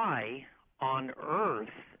 why on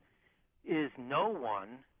earth is no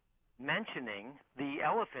one mentioning the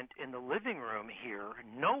elephant in the living room here?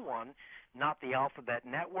 No one, not the Alphabet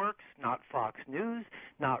Networks, not Fox News,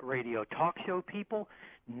 not radio talk show people,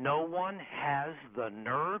 no one has the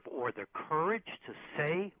nerve or the courage to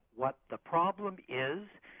say what the problem is.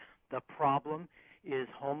 The problem is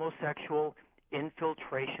homosexual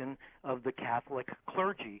infiltration of the Catholic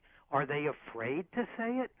clergy. Are they afraid to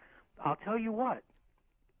say it? I'll tell you what,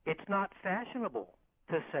 it's not fashionable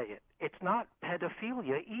to say it. It's not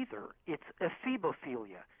pedophilia either. It's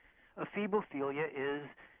ephebophilia. Ephebophilia is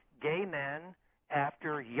gay men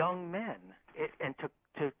after young men. And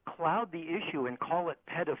to cloud the issue and call it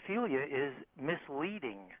pedophilia is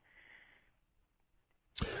misleading.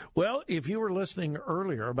 Well, if you were listening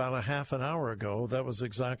earlier, about a half an hour ago, that was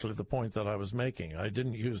exactly the point that I was making. I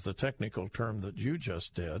didn't use the technical term that you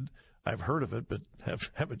just did. I've heard of it, but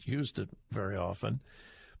haven't used it very often.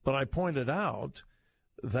 But I pointed out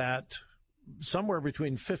that somewhere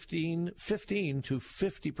between 15 to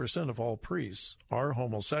 50% of all priests are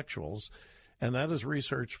homosexuals, and that is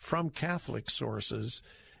research from Catholic sources,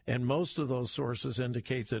 and most of those sources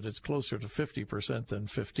indicate that it's closer to 50% than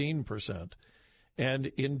 15%. And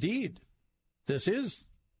indeed, this is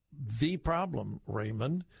the problem,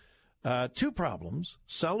 Raymond. Two problems.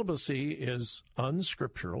 Celibacy is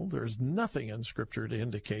unscriptural. There's nothing in Scripture to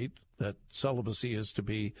indicate that celibacy is to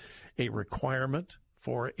be a requirement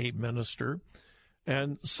for a minister.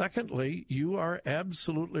 And secondly, you are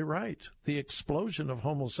absolutely right. The explosion of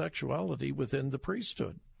homosexuality within the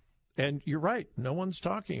priesthood. And you're right. No one's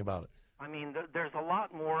talking about it. I mean, there's a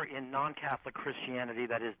lot more in non-Catholic Christianity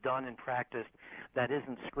that is done and practiced that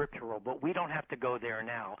isn't scriptural, but we don't have to go there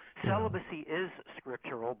now. Celibacy is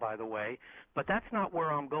scriptural, by the way, but that's not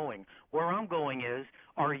where I'm going. Where I'm going is,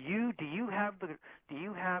 do you have the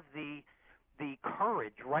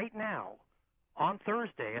courage right now on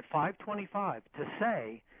Thursday at 5:25 to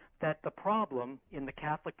say that the problem in the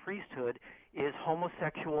Catholic priesthood is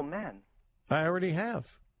homosexual men? I already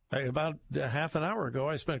have. About a half an hour ago,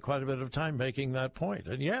 I spent quite a bit of time making that point,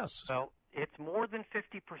 and yes. Well, it's more than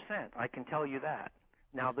 50%, I can tell you that.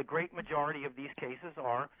 Now, the great majority of these cases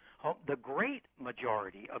are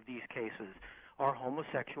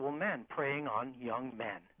homosexual men preying on young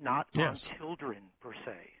men, not on children, per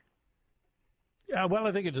se. Yeah, well,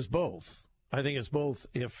 I think it is both. I think it's both.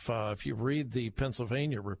 If you read the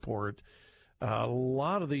Pennsylvania report, a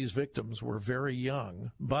lot of these victims were very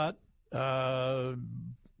young, but a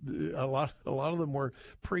lot of them were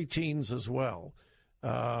preteens as well.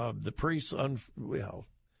 The priests, I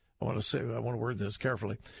want to word this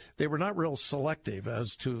carefully. They were not real selective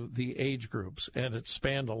as to the age groups, and it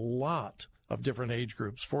spanned a lot of different age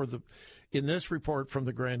groups in this report from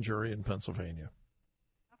the grand jury in Pennsylvania.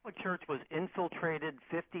 The Catholic Church was infiltrated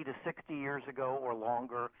 50 to 60 years ago or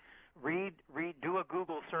longer. Do a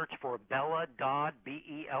Google search for Bella Dodd,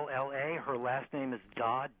 Bella. Her last name is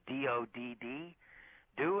Dodd, Dodd.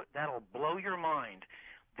 Do it. That'll blow your mind.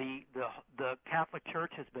 The Catholic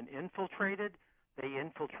Church has been infiltrated. They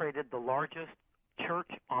infiltrated the largest church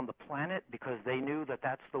on the planet because they knew that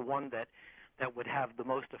that's the one that would have the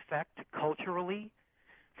most effect culturally.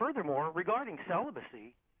 Furthermore, regarding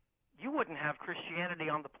celibacy, you wouldn't have Christianity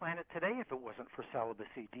on the planet today if it wasn't for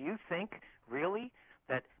celibacy. Do you think, really,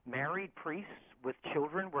 that married priests with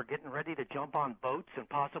children were getting ready to jump on boats and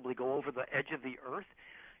possibly go over the edge of the earth?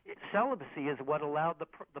 Celibacy is what allowed the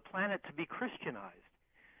planet to be Christianized.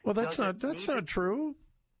 Well, that's not true.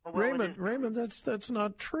 Well, Raymond, that's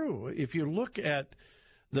not true. If you look at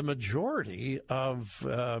the majority of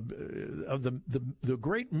the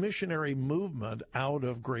great missionary movement out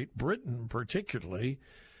of Great Britain, particularly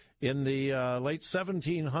in the late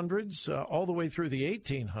 1700s, all the way through the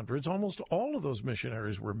 1800s, almost all of those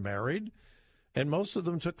missionaries were married, and most of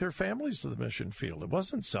them took their families to the mission field. It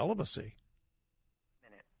wasn't celibacy.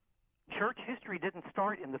 Church history didn't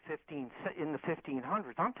start in the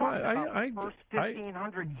 1500s. I'm talking about the first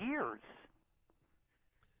 1500 years.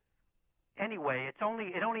 Anyway, it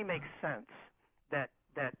only makes sense that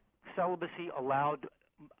celibacy allowed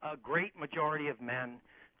a great majority of men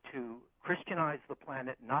to Christianize the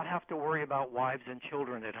planet, not have to worry about wives and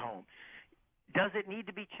children at home. Does it need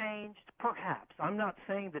to be changed? Perhaps. I'm not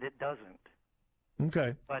saying that it doesn't.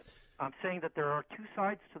 Okay. But I'm saying that there are two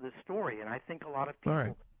sides to this story, and I think a lot of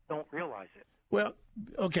people don't realize it. Well,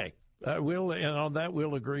 okay. And on that,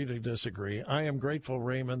 we'll agree to disagree. I am grateful,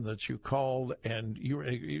 Raymond, that you called, and you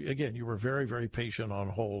were very, very patient on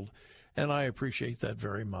hold, and I appreciate that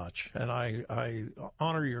very much. And I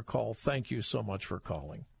honor your call. Thank you so much for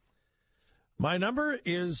calling. My number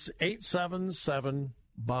is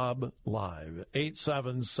 877-BOB-LIVE,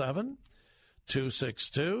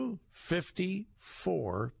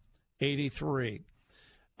 877-262-5483.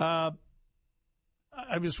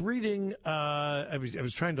 I was reading, I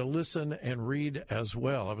was trying to listen and read as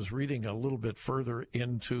well. I was reading a little bit further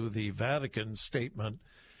into the Vatican statement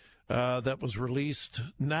that was released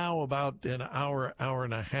now about an hour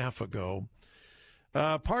and a half ago.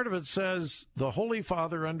 Part of it says, the Holy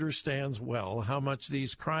Father understands well how much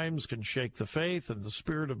these crimes can shake the faith and the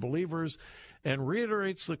spirit of believers, and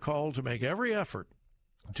reiterates the call to make every effort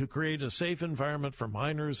to create a safe environment for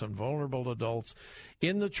minors and vulnerable adults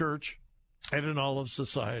in the church and in all of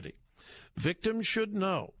society. Victims should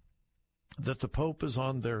know that the Pope is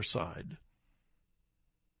on their side.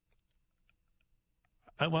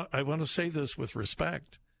 I want to say this with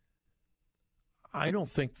respect. I don't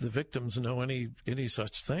think the victims know any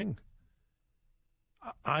such thing.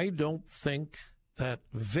 I don't think that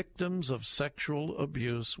victims of sexual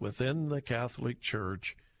abuse within the Catholic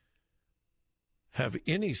Church have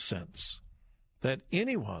any sense that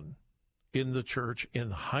anyone in the church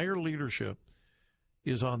in higher leadership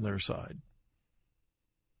is on their side.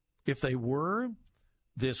 If they were,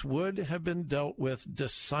 this would have been dealt with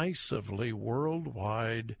decisively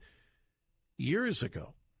worldwide years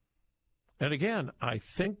ago. And again, I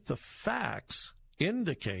think the facts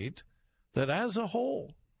indicate that as a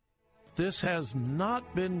whole, this has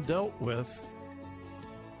not been dealt with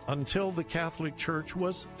until the Catholic Church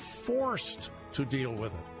was forced to deal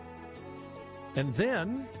with it. And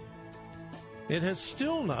then it has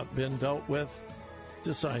still not been dealt with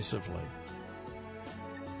decisively.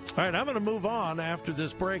 All right, I'm going to move on after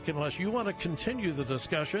this break unless you want to continue the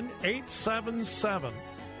discussion. 877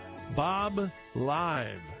 Bob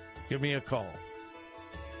Live. Give me a call.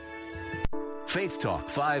 Faith Talk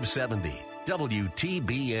 570,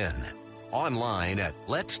 WTBN. Online at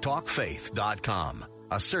letstalkfaith.com,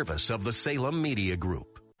 a service of the Salem Media Group.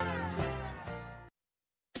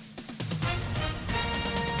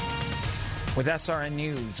 With SRN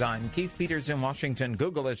News, I'm Keith Peters in Washington.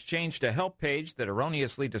 Google has changed a help page that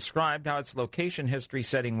erroneously described how its location history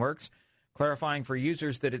setting works, clarifying for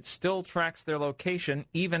users that it still tracks their location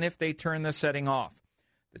even if they turn the setting off.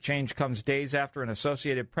 The change comes days after an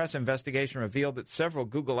Associated Press investigation revealed that several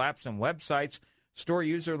Google apps and websites store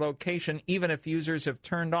user location even if users have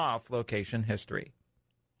turned off location history.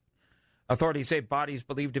 Authorities say bodies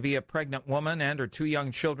believed to be a pregnant woman and her 2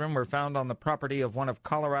 young children were found on the property of one of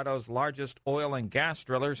Colorado's largest oil and gas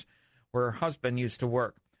drillers, where her husband used to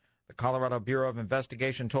work. The Colorado Bureau of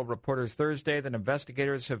Investigation told reporters Thursday that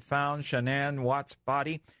investigators have found Shanann Watt's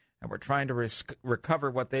body and were trying to recover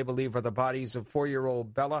what they believe are the bodies of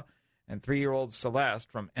 4-year-old Bella and 3-year-old Celeste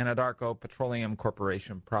from Anadarko Petroleum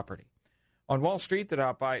Corporation property. On Wall Street, the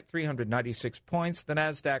Dow by 396 points. The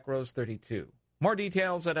Nasdaq rose 32. More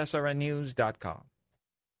details at srnnews.com.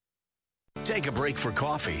 Take a break for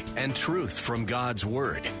coffee and truth from God's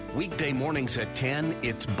Word. Weekday mornings at 10,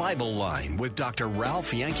 it's Bible Line with Dr.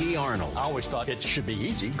 Ralph Yankee Arnold. I always thought it should be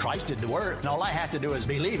easy. Christ did the work, and all I have to do is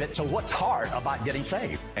believe it. So what's hard about getting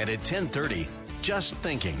saved? And at 10:30, Just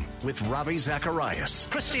Thinking with Ravi Zacharias.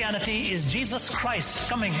 Christianity is Jesus Christ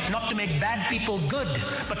coming not to make bad people good,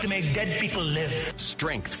 but to make dead people live.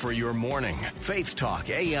 Strength for your morning. Faith Talk,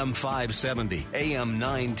 AM 570, AM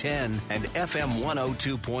 910, and FM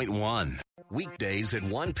 102.1. Weekdays at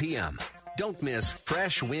 1 p.m. Don't miss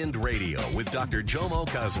Fresh Wind Radio with Dr. Jomo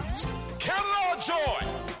Cousins. Count it all joy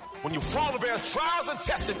when you fall into various trials and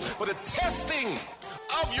testing, for the testing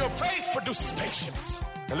of your faith produces patience.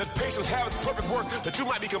 And let patience have its perfect work, that you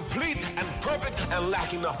might be complete and perfect and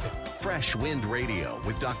lacking nothing. Fresh Wind Radio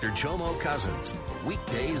with Dr. Jomo Cousins.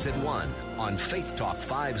 Weekdays at 1 on Faith Talk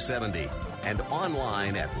 570 and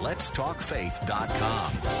online at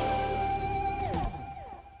letstalkfaith.com.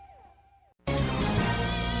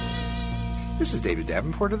 This is David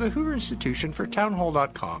Davenport of the Hoover Institution for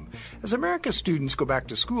Townhall.com. As America's students go back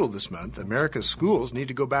to school this month, America's schools need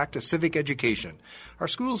to go back to civic education. Our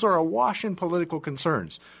schools are awash in political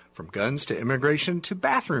concerns, from guns to immigration to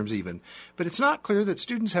bathrooms even. But it's not clear that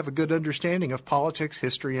students have a good understanding of politics,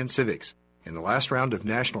 history, and civics. In the last round of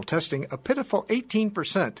national testing, a pitiful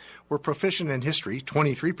 18% were proficient in history,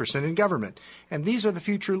 23% in government. And these are the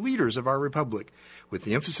future leaders of our republic. With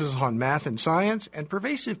the emphasis on math and science and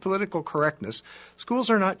pervasive political correctness, schools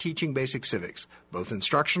are not teaching basic civics. Both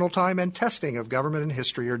instructional time and testing of government and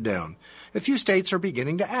history are down. A few states are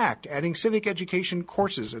beginning to act, adding civic education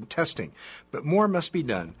courses and testing. But more must be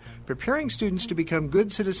done. Preparing students to become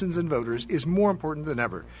good citizens and voters is more important than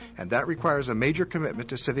ever, and that requires a major commitment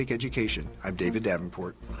to civic education. I'm David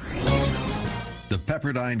Davenport. The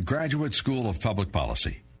Pepperdine Graduate School of Public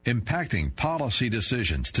Policy, impacting policy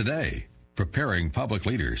decisions today, preparing public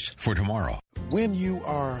leaders for tomorrow. When you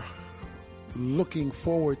are looking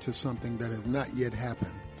forward to something that has not yet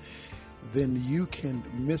happened, then you can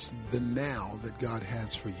miss the now that God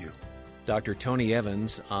has for you. Dr. Tony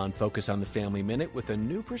Evans on Focus on the Family Minute with a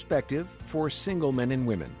new perspective for single men and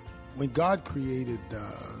women. When God created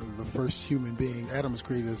the first human being, Adam was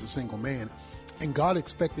created as a single man, and God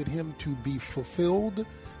expected him to be fulfilled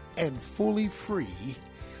and fully free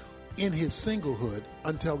in his singlehood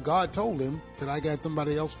until God told him that I got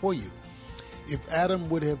somebody else for you. If Adam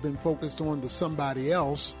would have been focused on the somebody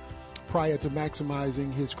else prior to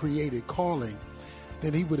maximizing his created calling,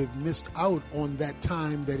 then he would have missed out on that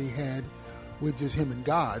time that he had with just him and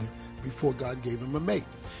God before God gave him a mate.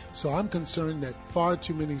 So I'm concerned that far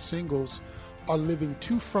too many singles are living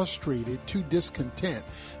too frustrated, too discontent,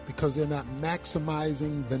 because they're not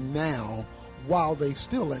maximizing the now while they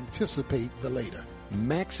still anticipate the later.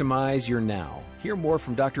 Maximize your now. Hear more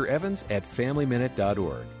from Dr. Evans at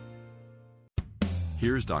FamilyMinute.org.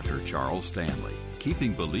 Here's Dr. Charles Stanley,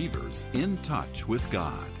 keeping believers in touch with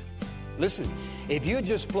God. Listen, if you're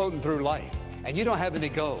just floating through life and you don't have any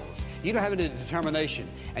goals, you don't have any determination,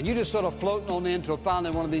 and you're just sort of floating on in until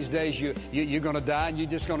finally one of these days you're going to die and you're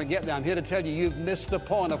just going to get there, I'm here to tell you you've missed the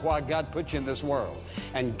point of why God put you in this world.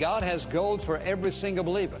 And God has goals for every single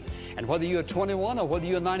believer. And whether you're 21 or whether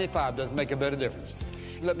you're 95 doesn't make a bit of difference.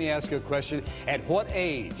 Let me ask you a question. At what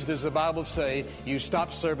age does the Bible say you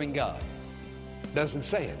stop serving God? Doesn't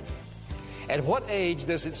say it. At what age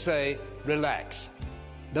does it say relax?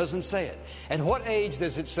 Doesn't say it. At what age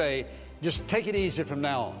does it say just take it easy from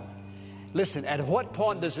now on? Listen, at what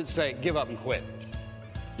point does it say give up and quit?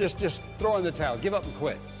 Just throw in the towel, give up and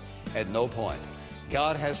quit. At no point.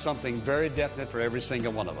 God has something very definite for every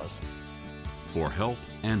single one of us. For help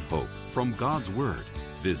and hope from God's Word,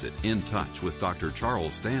 visit In Touch with Dr.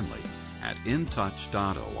 Charles Stanley at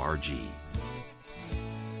intouch.org.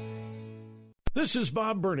 This is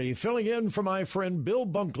Bob Burney filling in for my friend Bill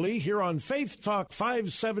Bunkley here on Faith Talk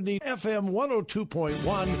 570 FM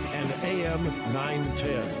 102.1 and AM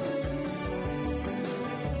 910.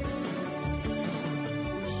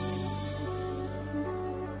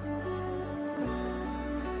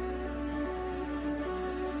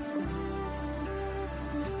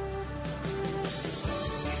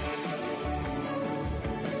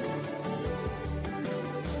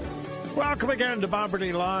 Welcome again to Bob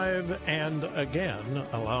Burney Live, and again,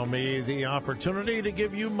 allow me the opportunity to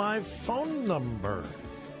give you my phone number.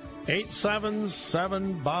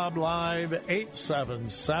 877-BOB-LIVE,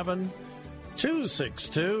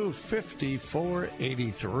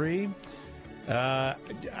 877-262-5483. I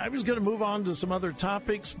was going to move on to some other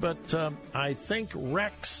topics, but I think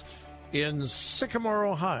Rex in Sycamore,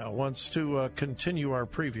 Ohio, wants to continue our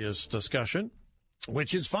previous discussion,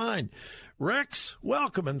 which is fine. Rex,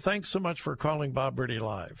 welcome, and thanks so much for calling Bob Burney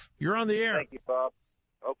Live. You're on the air. Thank you, Bob.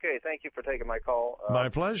 Okay, thank you for taking my call. My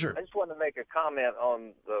pleasure. I just wanted to make a comment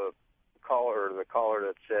on the caller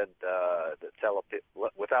that said that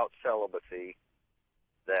without celibacy,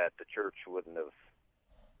 that the church wouldn't have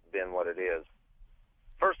been what it is.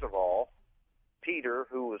 First of all, Peter,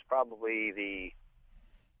 who was probably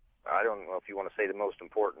I don't know if you want to say the most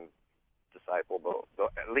important disciple, but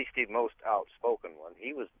at least the most outspoken one,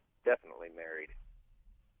 he was definitely married.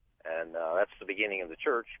 And that's the beginning of the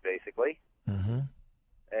church, basically. Mm-hmm.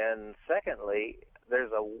 And secondly,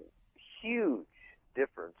 there's a huge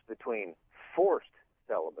difference between forced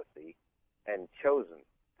celibacy and chosen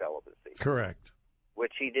celibacy. Correct.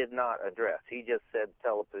 Which he did not address. He just said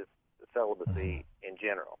celibacy in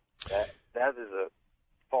general. That is a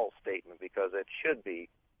false statement, because it should be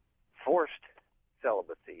forced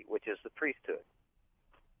celibacy, which is the priesthood.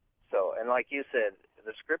 So, and like you said,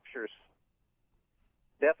 the scriptures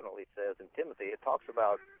definitely says in Timothy, it talks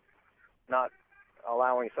about not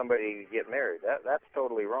allowing somebody to get married. That's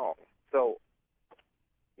totally wrong. So,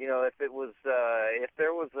 you know, if there was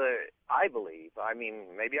I believe, I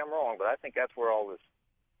mean, maybe I'm wrong, but I think that's where all this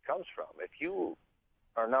comes from. If you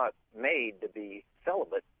are not made to be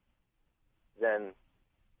celibate, then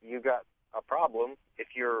you got a problem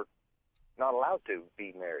if you're not allowed to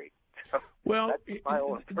be married. Well, that's my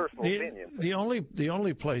own personal opinion. The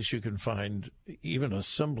only place you can find even a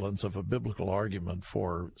semblance of a biblical argument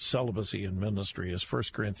for celibacy in ministry is 1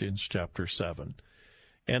 Corinthians chapter 7.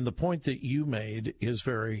 And the point that you made is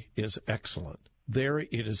excellent. There it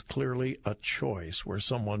is clearly a choice where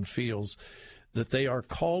someone feels that they are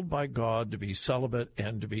called by God to be celibate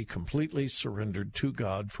and to be completely surrendered to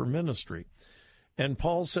God for ministry. And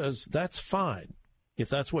Paul says that's fine if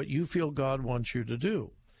that's what you feel God wants you to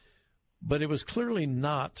do. But it was clearly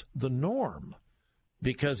not the norm,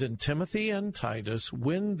 because in Timothy and Titus,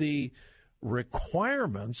 when the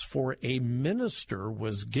requirements for a minister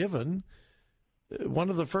was given,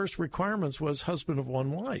 one of the first requirements was husband of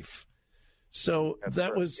one wife. So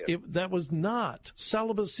that was not.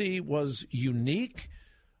 Celibacy was unique,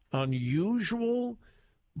 unusual,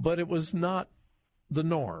 but it was not the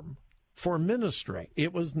norm for ministry.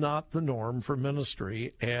 It was not the norm for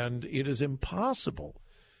ministry, and it is impossible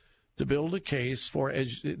to build a case for,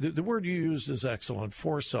 the word you used is excellent,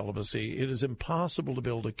 for celibacy. It is impossible to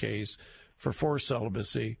build a case for forced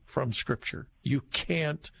celibacy from Scripture. You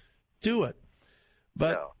can't do it.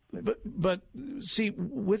 But see,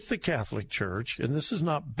 with the Catholic Church, and this is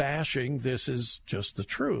not bashing, this is just the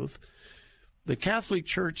truth, The Catholic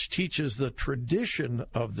Church teaches the tradition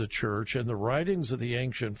of the Church and the writings of the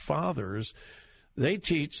ancient fathers. They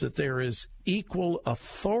teach that there is equal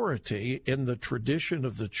authority in the tradition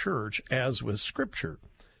of the Church as with Scripture.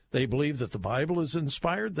 They believe that the Bible is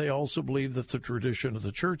inspired. They also believe that the tradition of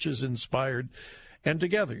the Church is inspired. And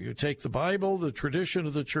together, you take the Bible, the tradition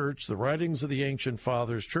of the Church, the writings of the ancient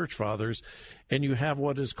fathers, church fathers, and you have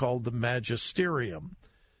what is called the magisterium.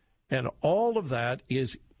 And all of that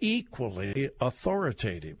is equally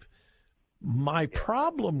authoritative. My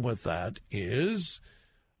problem with that is,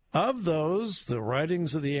 of those, the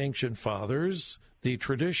writings of the ancient fathers, the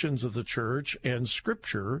traditions of the Church, and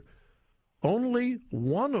Scripture, only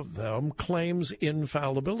one of them claims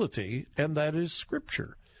infallibility, and that is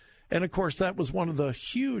Scripture. And, of course, that was one of the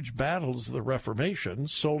huge battles of the Reformation,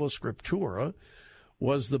 sola scriptura.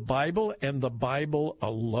 Was the Bible and the Bible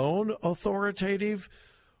alone authoritative,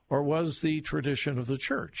 or was the tradition of the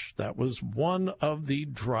Church? That was one of the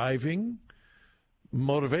driving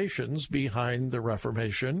motivations behind the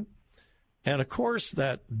Reformation. And, of course,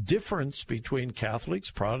 that difference between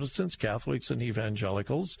Catholics, Protestants, Catholics, and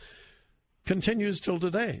evangelicals continues till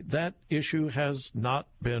today. That issue has not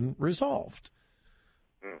been resolved.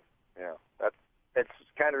 Yeah, it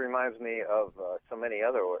kind of reminds me of so many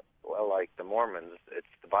other, well, like the Mormons. It's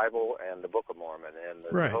the Bible and the Book of Mormon, and the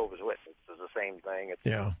Jehovah's Witnesses is the same thing. It's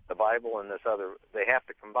the Bible and this other. They have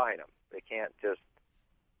to combine them. They can't just.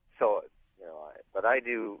 So, but I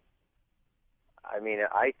do. I mean,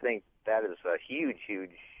 I think that is a huge,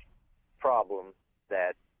 huge problem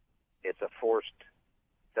that it's a forced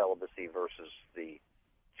celibacy versus the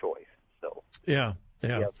choice. So yeah.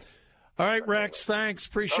 All right, Rex, thanks.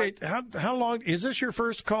 Appreciate how long is this your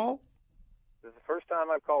first call? This is the first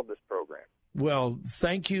time I've called this program. Well,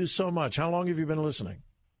 thank you so much. How long have you been listening?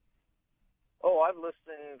 Oh, I've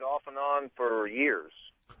listened off and on for years.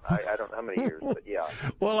 I don't know how many years, but yeah.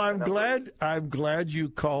 Well, I'm glad you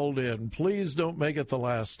called in. Please don't make it the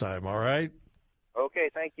last time, all right?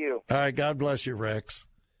 Okay, thank you. All right, God bless you, Rex.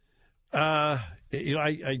 Probably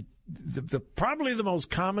the most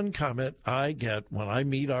common comment I get when I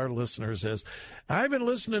meet our listeners is, I've been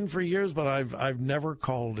listening for years, but I've never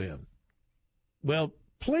called in. Well,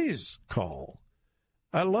 please call.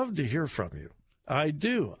 I love to hear from you. I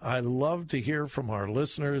do. I love to hear from our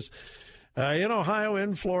listeners in Ohio,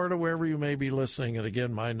 in Florida, wherever you may be listening. And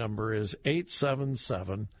again, my number is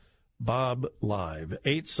 877-BOB-LIVE,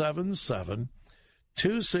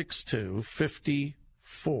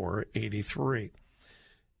 877-262-5483.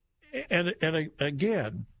 And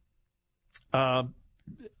again,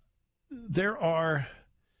 there are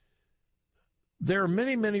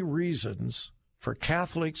many, many reasons for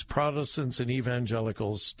Catholics, Protestants, and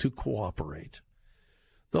evangelicals to cooperate.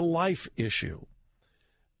 The life issue.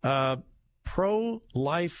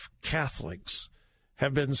 Pro-life Catholics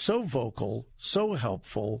have been so vocal, so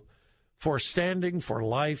helpful for standing for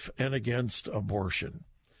life and against abortion.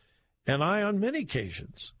 And I, on many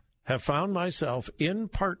occasions, have found myself in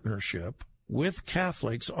partnership with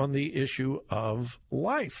Catholics on the issue of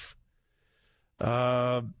life.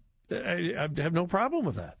 I have no problem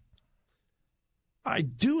with that. I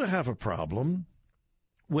do have a problem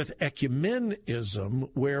with ecumenism,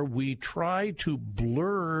 where we try to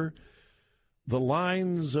blur the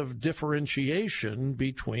lines of differentiation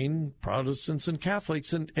between Protestants and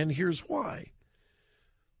Catholics, and here's why.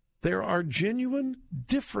 There are genuine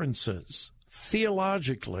differences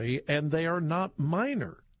theologically, and they are not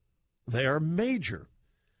minor. They are major.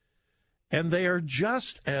 And they are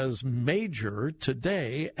just as major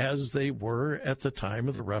today as they were at the time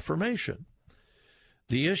of the Reformation.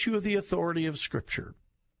 The issue of the authority of Scripture.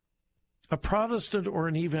 A Protestant or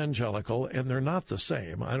an evangelical, and they're not the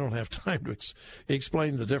same. I don't have time to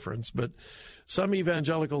explain the difference, but some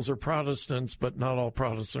evangelicals are Protestants, but not all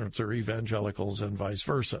Protestants are evangelicals, and vice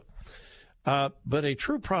versa. But a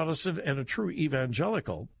true Protestant and a true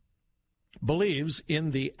evangelical believes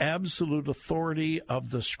in the absolute authority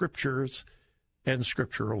of the Scriptures and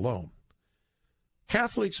Scripture alone.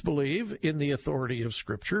 Catholics believe in the authority of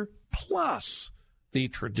Scripture plus the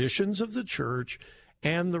traditions of the Church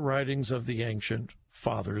and the writings of the ancient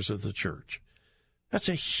fathers of the Church. That's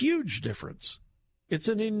a huge difference. It's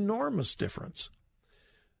an enormous difference.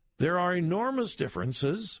 There are enormous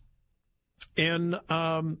differences in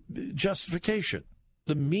justification,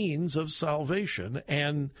 the means of salvation,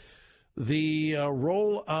 and the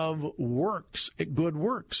role of works, good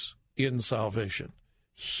works in salvation.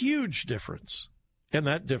 Huge difference. And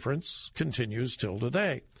that difference continues till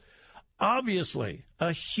today. Obviously,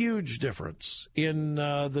 a huge difference in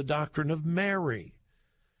the doctrine of Mary.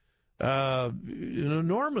 An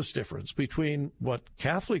enormous difference between what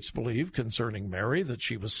Catholics believe concerning Mary, that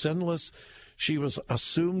she was sinless, she was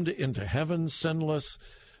assumed into heaven sinless.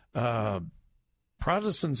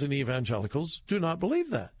 Protestants and evangelicals do not believe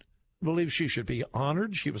that. Believe she should be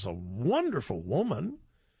honored. She was a wonderful woman,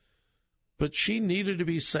 but she needed to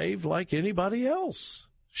be saved like anybody else.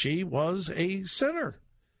 She was a sinner.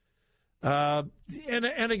 And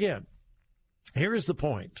again, here's the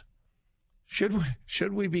point.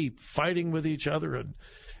 Should we be fighting with each other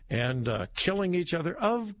and killing each other?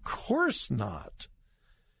 Of course not.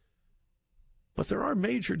 But there are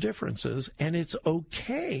major differences, and it's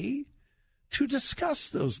okay to discuss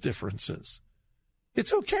those differences.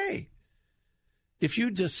 It's okay. If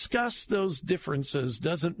you discuss those differences,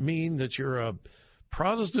 doesn't mean that you're a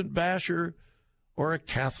Protestant basher or a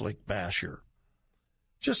Catholic basher.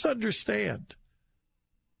 Just understand,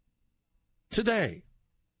 today,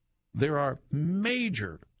 there are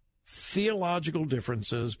major theological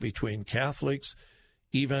differences between Catholics,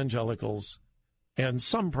 evangelicals, and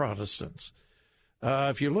some Protestants.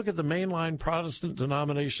 If you look at the mainline Protestant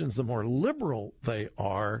denominations, the more liberal they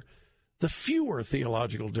are, the fewer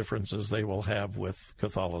theological differences they will have with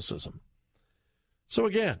Catholicism. So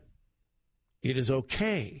again, it is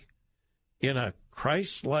okay in a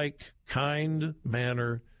Christ-like, kind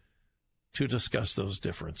manner to discuss those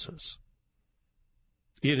differences.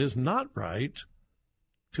 It is not right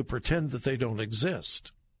to pretend that they don't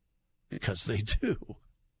exist, because they do.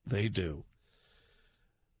 They do.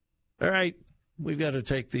 All right, we've got to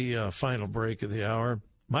take the final break of the hour.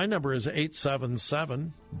 My number is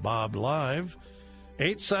 877-BOB-LIVE,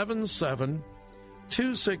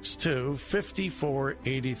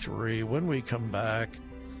 877-262-5483. When we come back,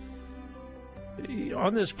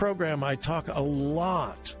 on this program, I talk a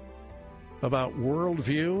lot about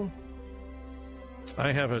worldview.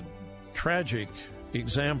 I have a tragic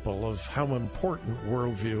example of how important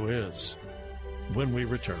worldview is when we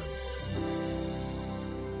return.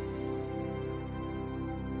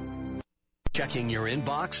 Checking your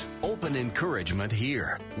inbox? Open encouragement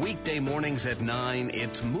here. Weekday mornings at 9,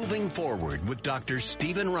 it's Moving Forward with Dr.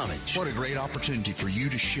 Stephen Rummage. What a great opportunity for you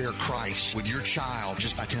to share Christ with your child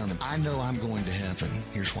just by telling them, I know I'm going to heaven.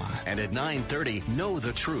 Here's why. And at 9:30, Know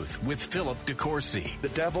the Truth with Philip DeCourcy. The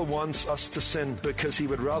devil wants us to sin because he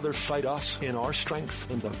would rather fight us in our strength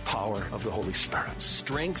than the power of the Holy Spirit.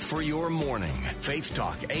 Strength for your morning. Faith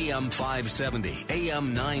Talk, AM 570,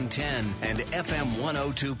 AM 910, and FM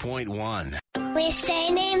 102.1. We say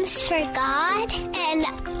names for God, and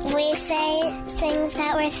we say things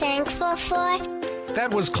that we're thankful for.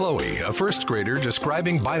 That was Chloe, a first grader,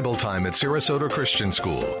 describing Bible time at Sarasota Christian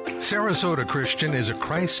School. Sarasota Christian is a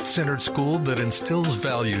Christ-centered school that instills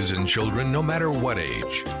values in children no matter what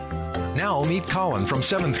age. Now meet Colin from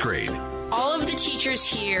 7th grade. All of the teachers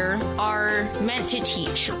here are meant to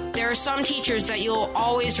teach. There are some teachers that you'll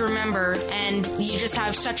always remember and you just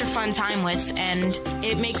have such a fun time with, and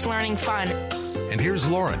it makes learning fun. And here's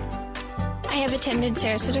Lauren. I have attended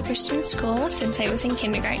Sarasota Christian School since I was in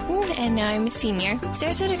kindergarten, and now I'm a senior.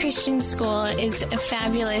 Sarasota Christian School is a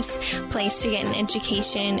fabulous place to get an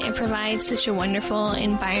education. It provides such a wonderful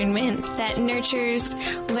environment that nurtures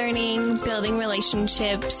learning, building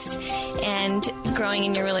relationships, and growing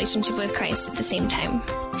in your relationship with Christ at the same time.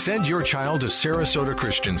 Send your child to Sarasota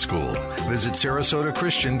Christian School. Visit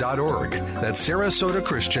sarasotachristian.org. That's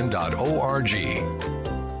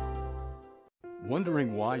sarasotachristian.org.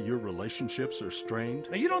 Wondering why your relationships are strained?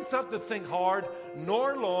 Now, you don't have to think hard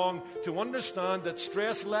nor long to understand that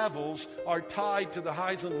stress levels are tied to the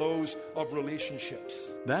highs and lows of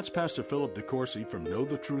relationships. That's Pastor Philip DeCourcy from Know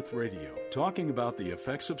the Truth Radio, talking about the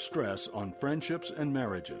effects of stress on friendships and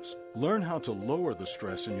marriages. Learn how to lower the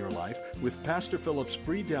stress in your life with Pastor Philip's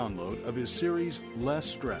free download of his series, Less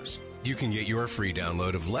Stress. You can get your free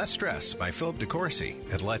download of Less Stress by Philip DeCourcy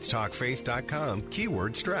at letstalkfaith.com,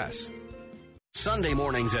 keyword stress. Sunday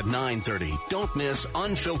mornings at 9:30. Don't miss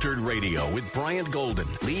Unfiltered Radio with Bryant Golden,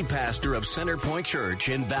 lead pastor of Center Point Church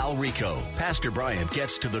in Valrico. Pastor Bryant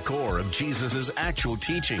gets to the core of Jesus' actual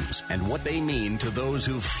teachings and what they mean to those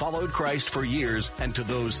who've followed Christ for years and to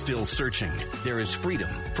those still searching. There is freedom,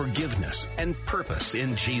 forgiveness, and purpose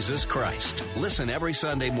in Jesus Christ. Listen every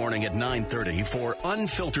Sunday morning at 9:30 for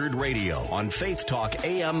Unfiltered Radio on Faith Talk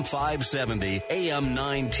AM 570, AM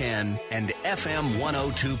 910, and FM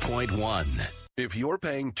 102.1. If you're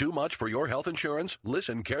paying too much for your health insurance,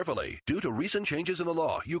 listen carefully. Due to recent changes in the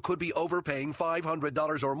law, you could be overpaying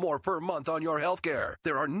 $500 or more per month on your health care.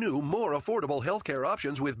 There are new, more affordable health care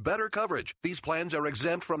options with better coverage. These plans are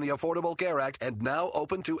exempt from the Affordable Care Act and now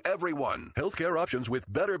open to everyone. Health care options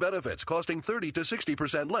with better benefits costing 30 to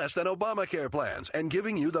 60% less than Obamacare plans and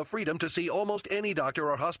giving you the freedom to see almost any doctor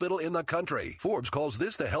or hospital in the country. Forbes calls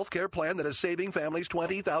this the health care plan that is saving families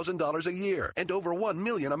 $20,000 a year. And over 1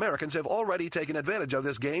 million Americans have already taken advantage of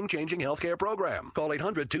this game-changing healthcare program. Call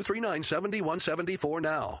 800-239-7174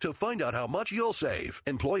 now to find out how much you'll save.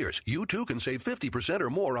 Employers, you too can save 50% or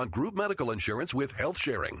more on group medical insurance with health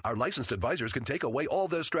sharing. Our licensed advisors can take away all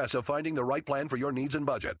the stress of finding the right plan for your needs and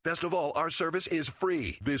budget. Best of all, our service is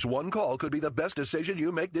free. This one call could be the best decision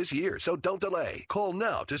you make this year, so don't delay. Call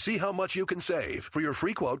now to see how much you can save. For your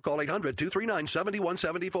free quote, call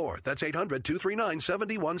 800-239-7174. That's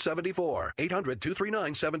 800-239-7174.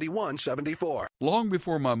 800-239-7174. Long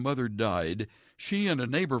before my mother died, she and a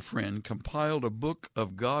neighbor friend compiled a book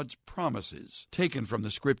of God's promises taken from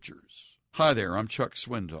the Scriptures. Hi there, I'm Chuck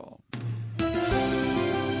Swindoll.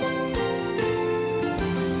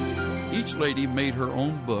 Each lady made her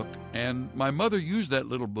own book, and my mother used that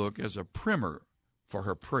little book as a primer for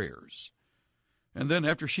her prayers. And then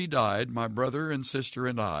after she died, my brother and sister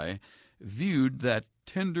and I viewed that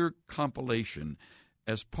tender compilation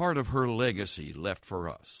as part of her legacy left for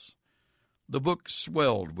us. The book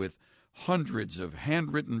swelled with hundreds of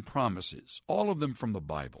handwritten promises, all of them from the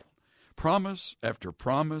Bible. Promise after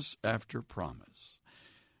promise after promise.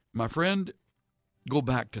 My friend, go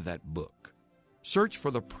back to that book. Search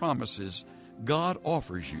for the promises God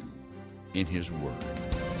offers you in His Word.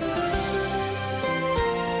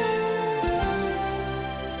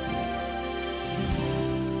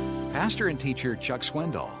 Pastor and teacher Chuck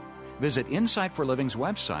Swindoll. Visit Insight for Living's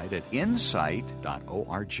website at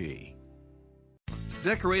insight.org.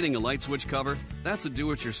 Decorating a light switch cover? That's a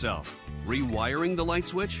do-it-yourself. Rewiring the light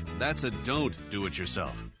switch? That's a don't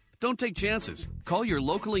do-it-yourself. Don't take chances. Call your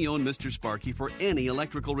locally owned Mr. Sparky for any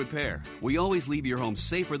electrical repair. We always leave your home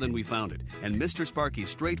safer than we found it, and Mr. Sparky's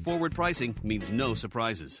straightforward pricing means no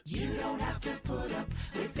surprises. You don't have to put up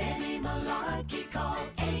with any malarkey. Call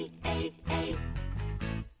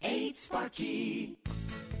 888-8-SPARKY.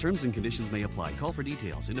 Terms and conditions may apply. Call for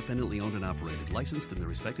details. Independently owned and operated. Licensed in the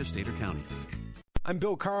respective state or county. I'm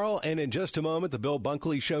Bill Carl, and in just a moment, the Bill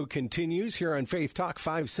Bunkley Show continues here on Faith Talk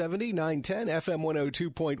 570, 910, FM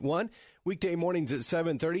 102.1. Weekday mornings at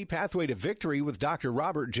 7:30, Pathway to Victory with Dr.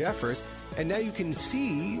 Robert Jeffress. And now you can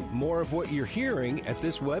see more of what you're hearing at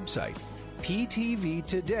this website,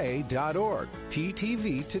 ptvtoday.org,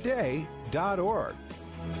 ptvtoday.org.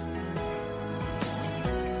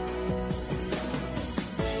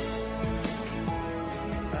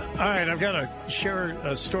 All right, I've got to share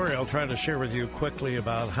a story I'll try to share with you quickly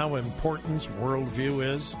about how important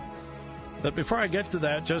worldview is. But before I get to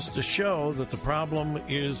that, just to show that the problem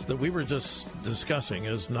is that we were just discussing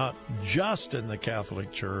is not just in the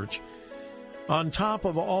Catholic Church. On top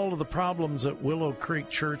of all of the problems that Willow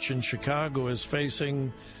Creek Church in Chicago is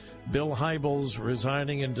facing, Bill Hybels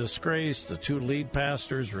resigning in disgrace, the two lead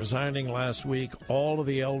pastors resigning last week, all of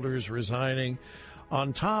the elders resigning.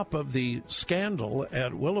 On top of the scandal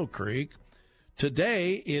at Willow Creek,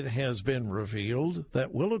 today it has been revealed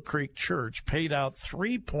that Willow Creek Church paid out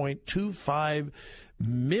 $3.25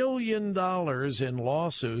 million in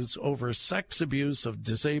lawsuits over sex abuse of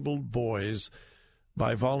disabled boys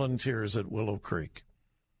by volunteers at Willow Creek.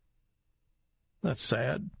 That's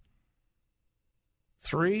sad.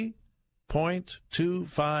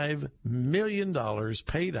 $3.25 million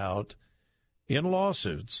paid out in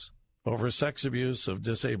lawsuits over sex abuse of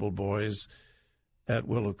disabled boys at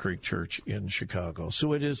Willow Creek Church in Chicago.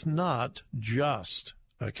 So it is not just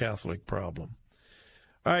a Catholic problem.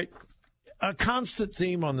 All right, a constant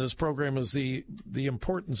theme on this program is the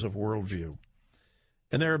importance of worldview.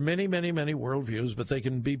 And there are many, many, many worldviews, but they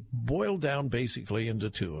can be boiled down basically into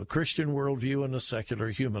two, a Christian worldview and a secular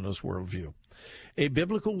humanist worldview. A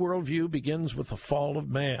biblical worldview begins with the fall of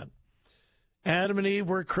man. Adam and Eve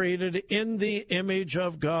were created in the image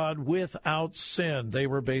of God without sin. They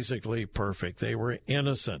were basically perfect. They were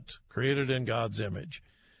innocent, created in God's image.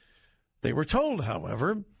 They were told,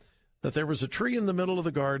 however, that there was a tree in the middle of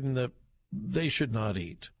the garden that they should not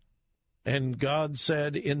eat. And God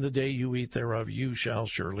said, in the day you eat thereof, you shall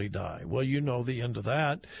surely die. Well, you know the end of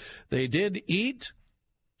that. They did eat.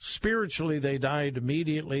 Spiritually, they died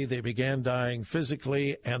immediately. They began dying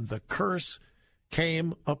physically, and the curse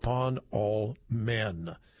came upon all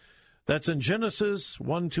men. That's in Genesis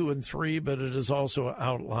 1, 2, and 3, but it is also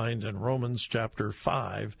outlined in Romans chapter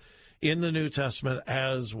 5 in the New Testament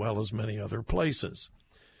as well as many other places,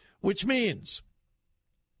 which means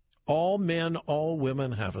all men, all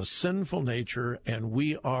women have a sinful nature, and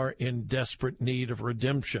we are in desperate need of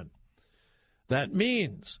redemption. That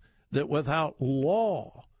means that without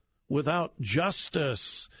law, without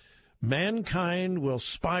justice, mankind will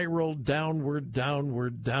spiral downward,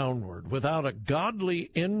 downward, downward. Without a godly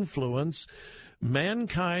influence,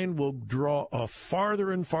 mankind will draw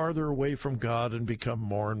farther and farther away from God and become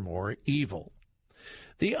more and more evil.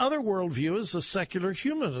 The other worldview is the secular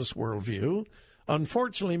humanist worldview.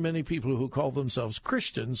 Unfortunately, many people who call themselves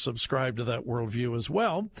Christians subscribe to that worldview as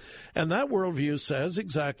well, and that worldview says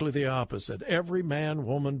exactly the opposite. Every man,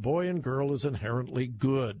 woman, boy, and girl is inherently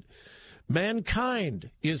good. Mankind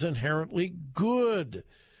is inherently good.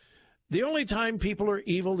 The only time people are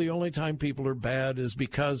evil, the only time people are bad is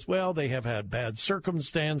because, well, they have had bad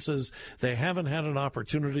circumstances, they haven't had an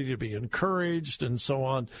opportunity to be encouraged, and so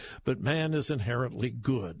on, but man is inherently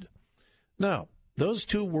good. Now, those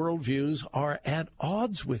two worldviews are at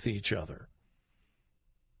odds with each other.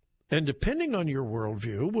 And depending on your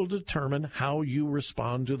worldview will determine how you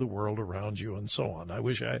respond to the world around you and so on. I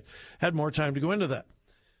wish I had more time to go into that.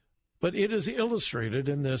 But it is illustrated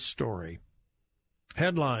in this story.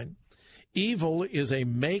 Headline: Evil is a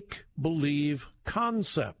make-believe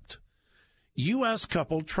concept. U.S.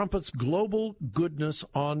 couple trumpets global goodness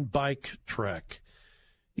on bike trek.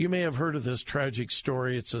 You may have heard of this tragic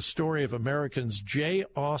story. It's a story of Americans Jay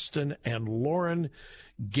Austen and Lauren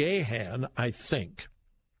Gahan, I think.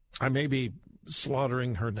 I may be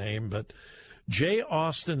slaughtering her name, but Jay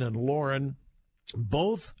Austen and Lauren,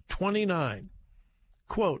 both 29.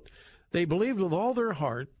 Quote, they believed with all their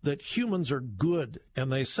heart that humans are good,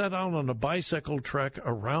 and they set out on a bicycle trek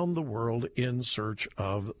around the world in search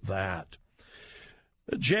of that.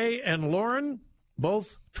 Jay and Lauren,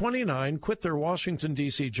 both 29, quit their Washington,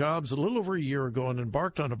 D.C. jobs a little over a year ago and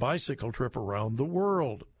embarked on a bicycle trip around the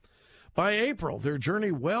world. By April, their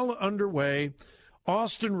journey well underway,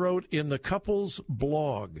 Austen wrote in the couple's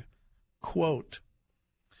blog, quote,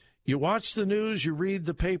 you watch the news, you read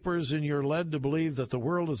the papers, and you're led to believe that the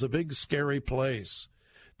world is a big, scary place.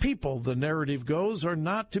 People, the narrative goes, are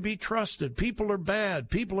not to be trusted. People are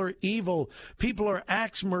bad. People are evil. People are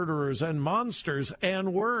axe murderers and monsters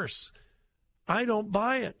and worse. I don't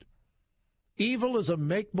buy it. Evil is a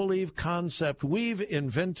make-believe concept we've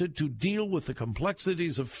invented to deal with the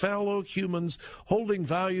complexities of fellow humans holding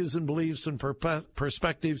values and beliefs and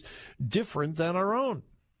perspectives different than our own.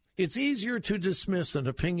 It's easier to dismiss an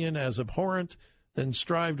opinion as abhorrent than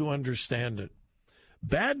strive to understand it.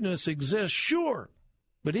 Badness exists, sure,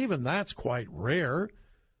 but even that's quite rare.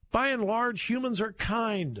 By and large, humans are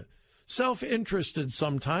kind, self-interested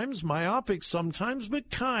sometimes, myopic sometimes,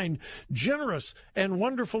 but kind, generous, and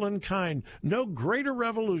wonderful in kind. No greater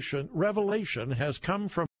revelation has come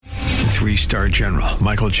from 3-star General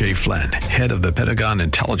Michael J. Flynn, head of the Pentagon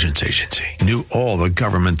Intelligence Agency, knew all the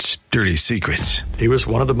government's dirty secrets. He was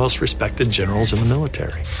one of the most respected generals in the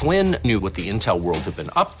military. Flynn knew what the intel world had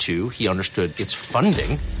been up to. He understood its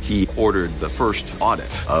funding. He ordered the first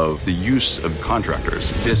audit of the use of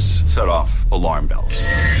contractors. This set off alarm bells.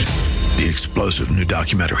 The explosive new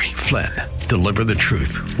documentary, Flynn, Deliver the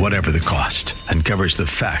Truth, Whatever the Cost, uncovers the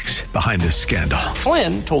facts behind this scandal.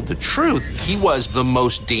 Flynn told the truth. He was the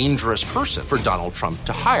most dangerous person for Donald Trump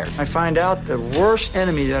to hire. I find out the worst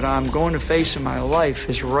enemy that I'm going to face in my life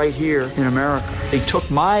is right here in America. They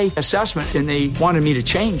took my assessment and they wanted me to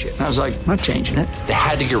change it. And I was like, I'm not changing it. They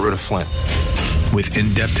had to get rid of Flynn. With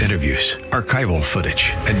in-depth interviews, archival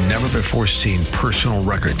footage, and never-before-seen personal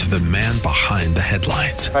records of the man behind the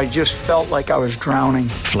headlines. I just felt like I was drowning.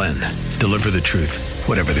 Flynn, Deliver the Truth,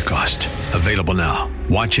 Whatever the Cost. Available now.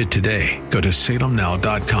 Watch it today. Go to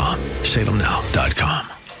salemnow.com.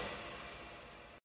 salemnow.com.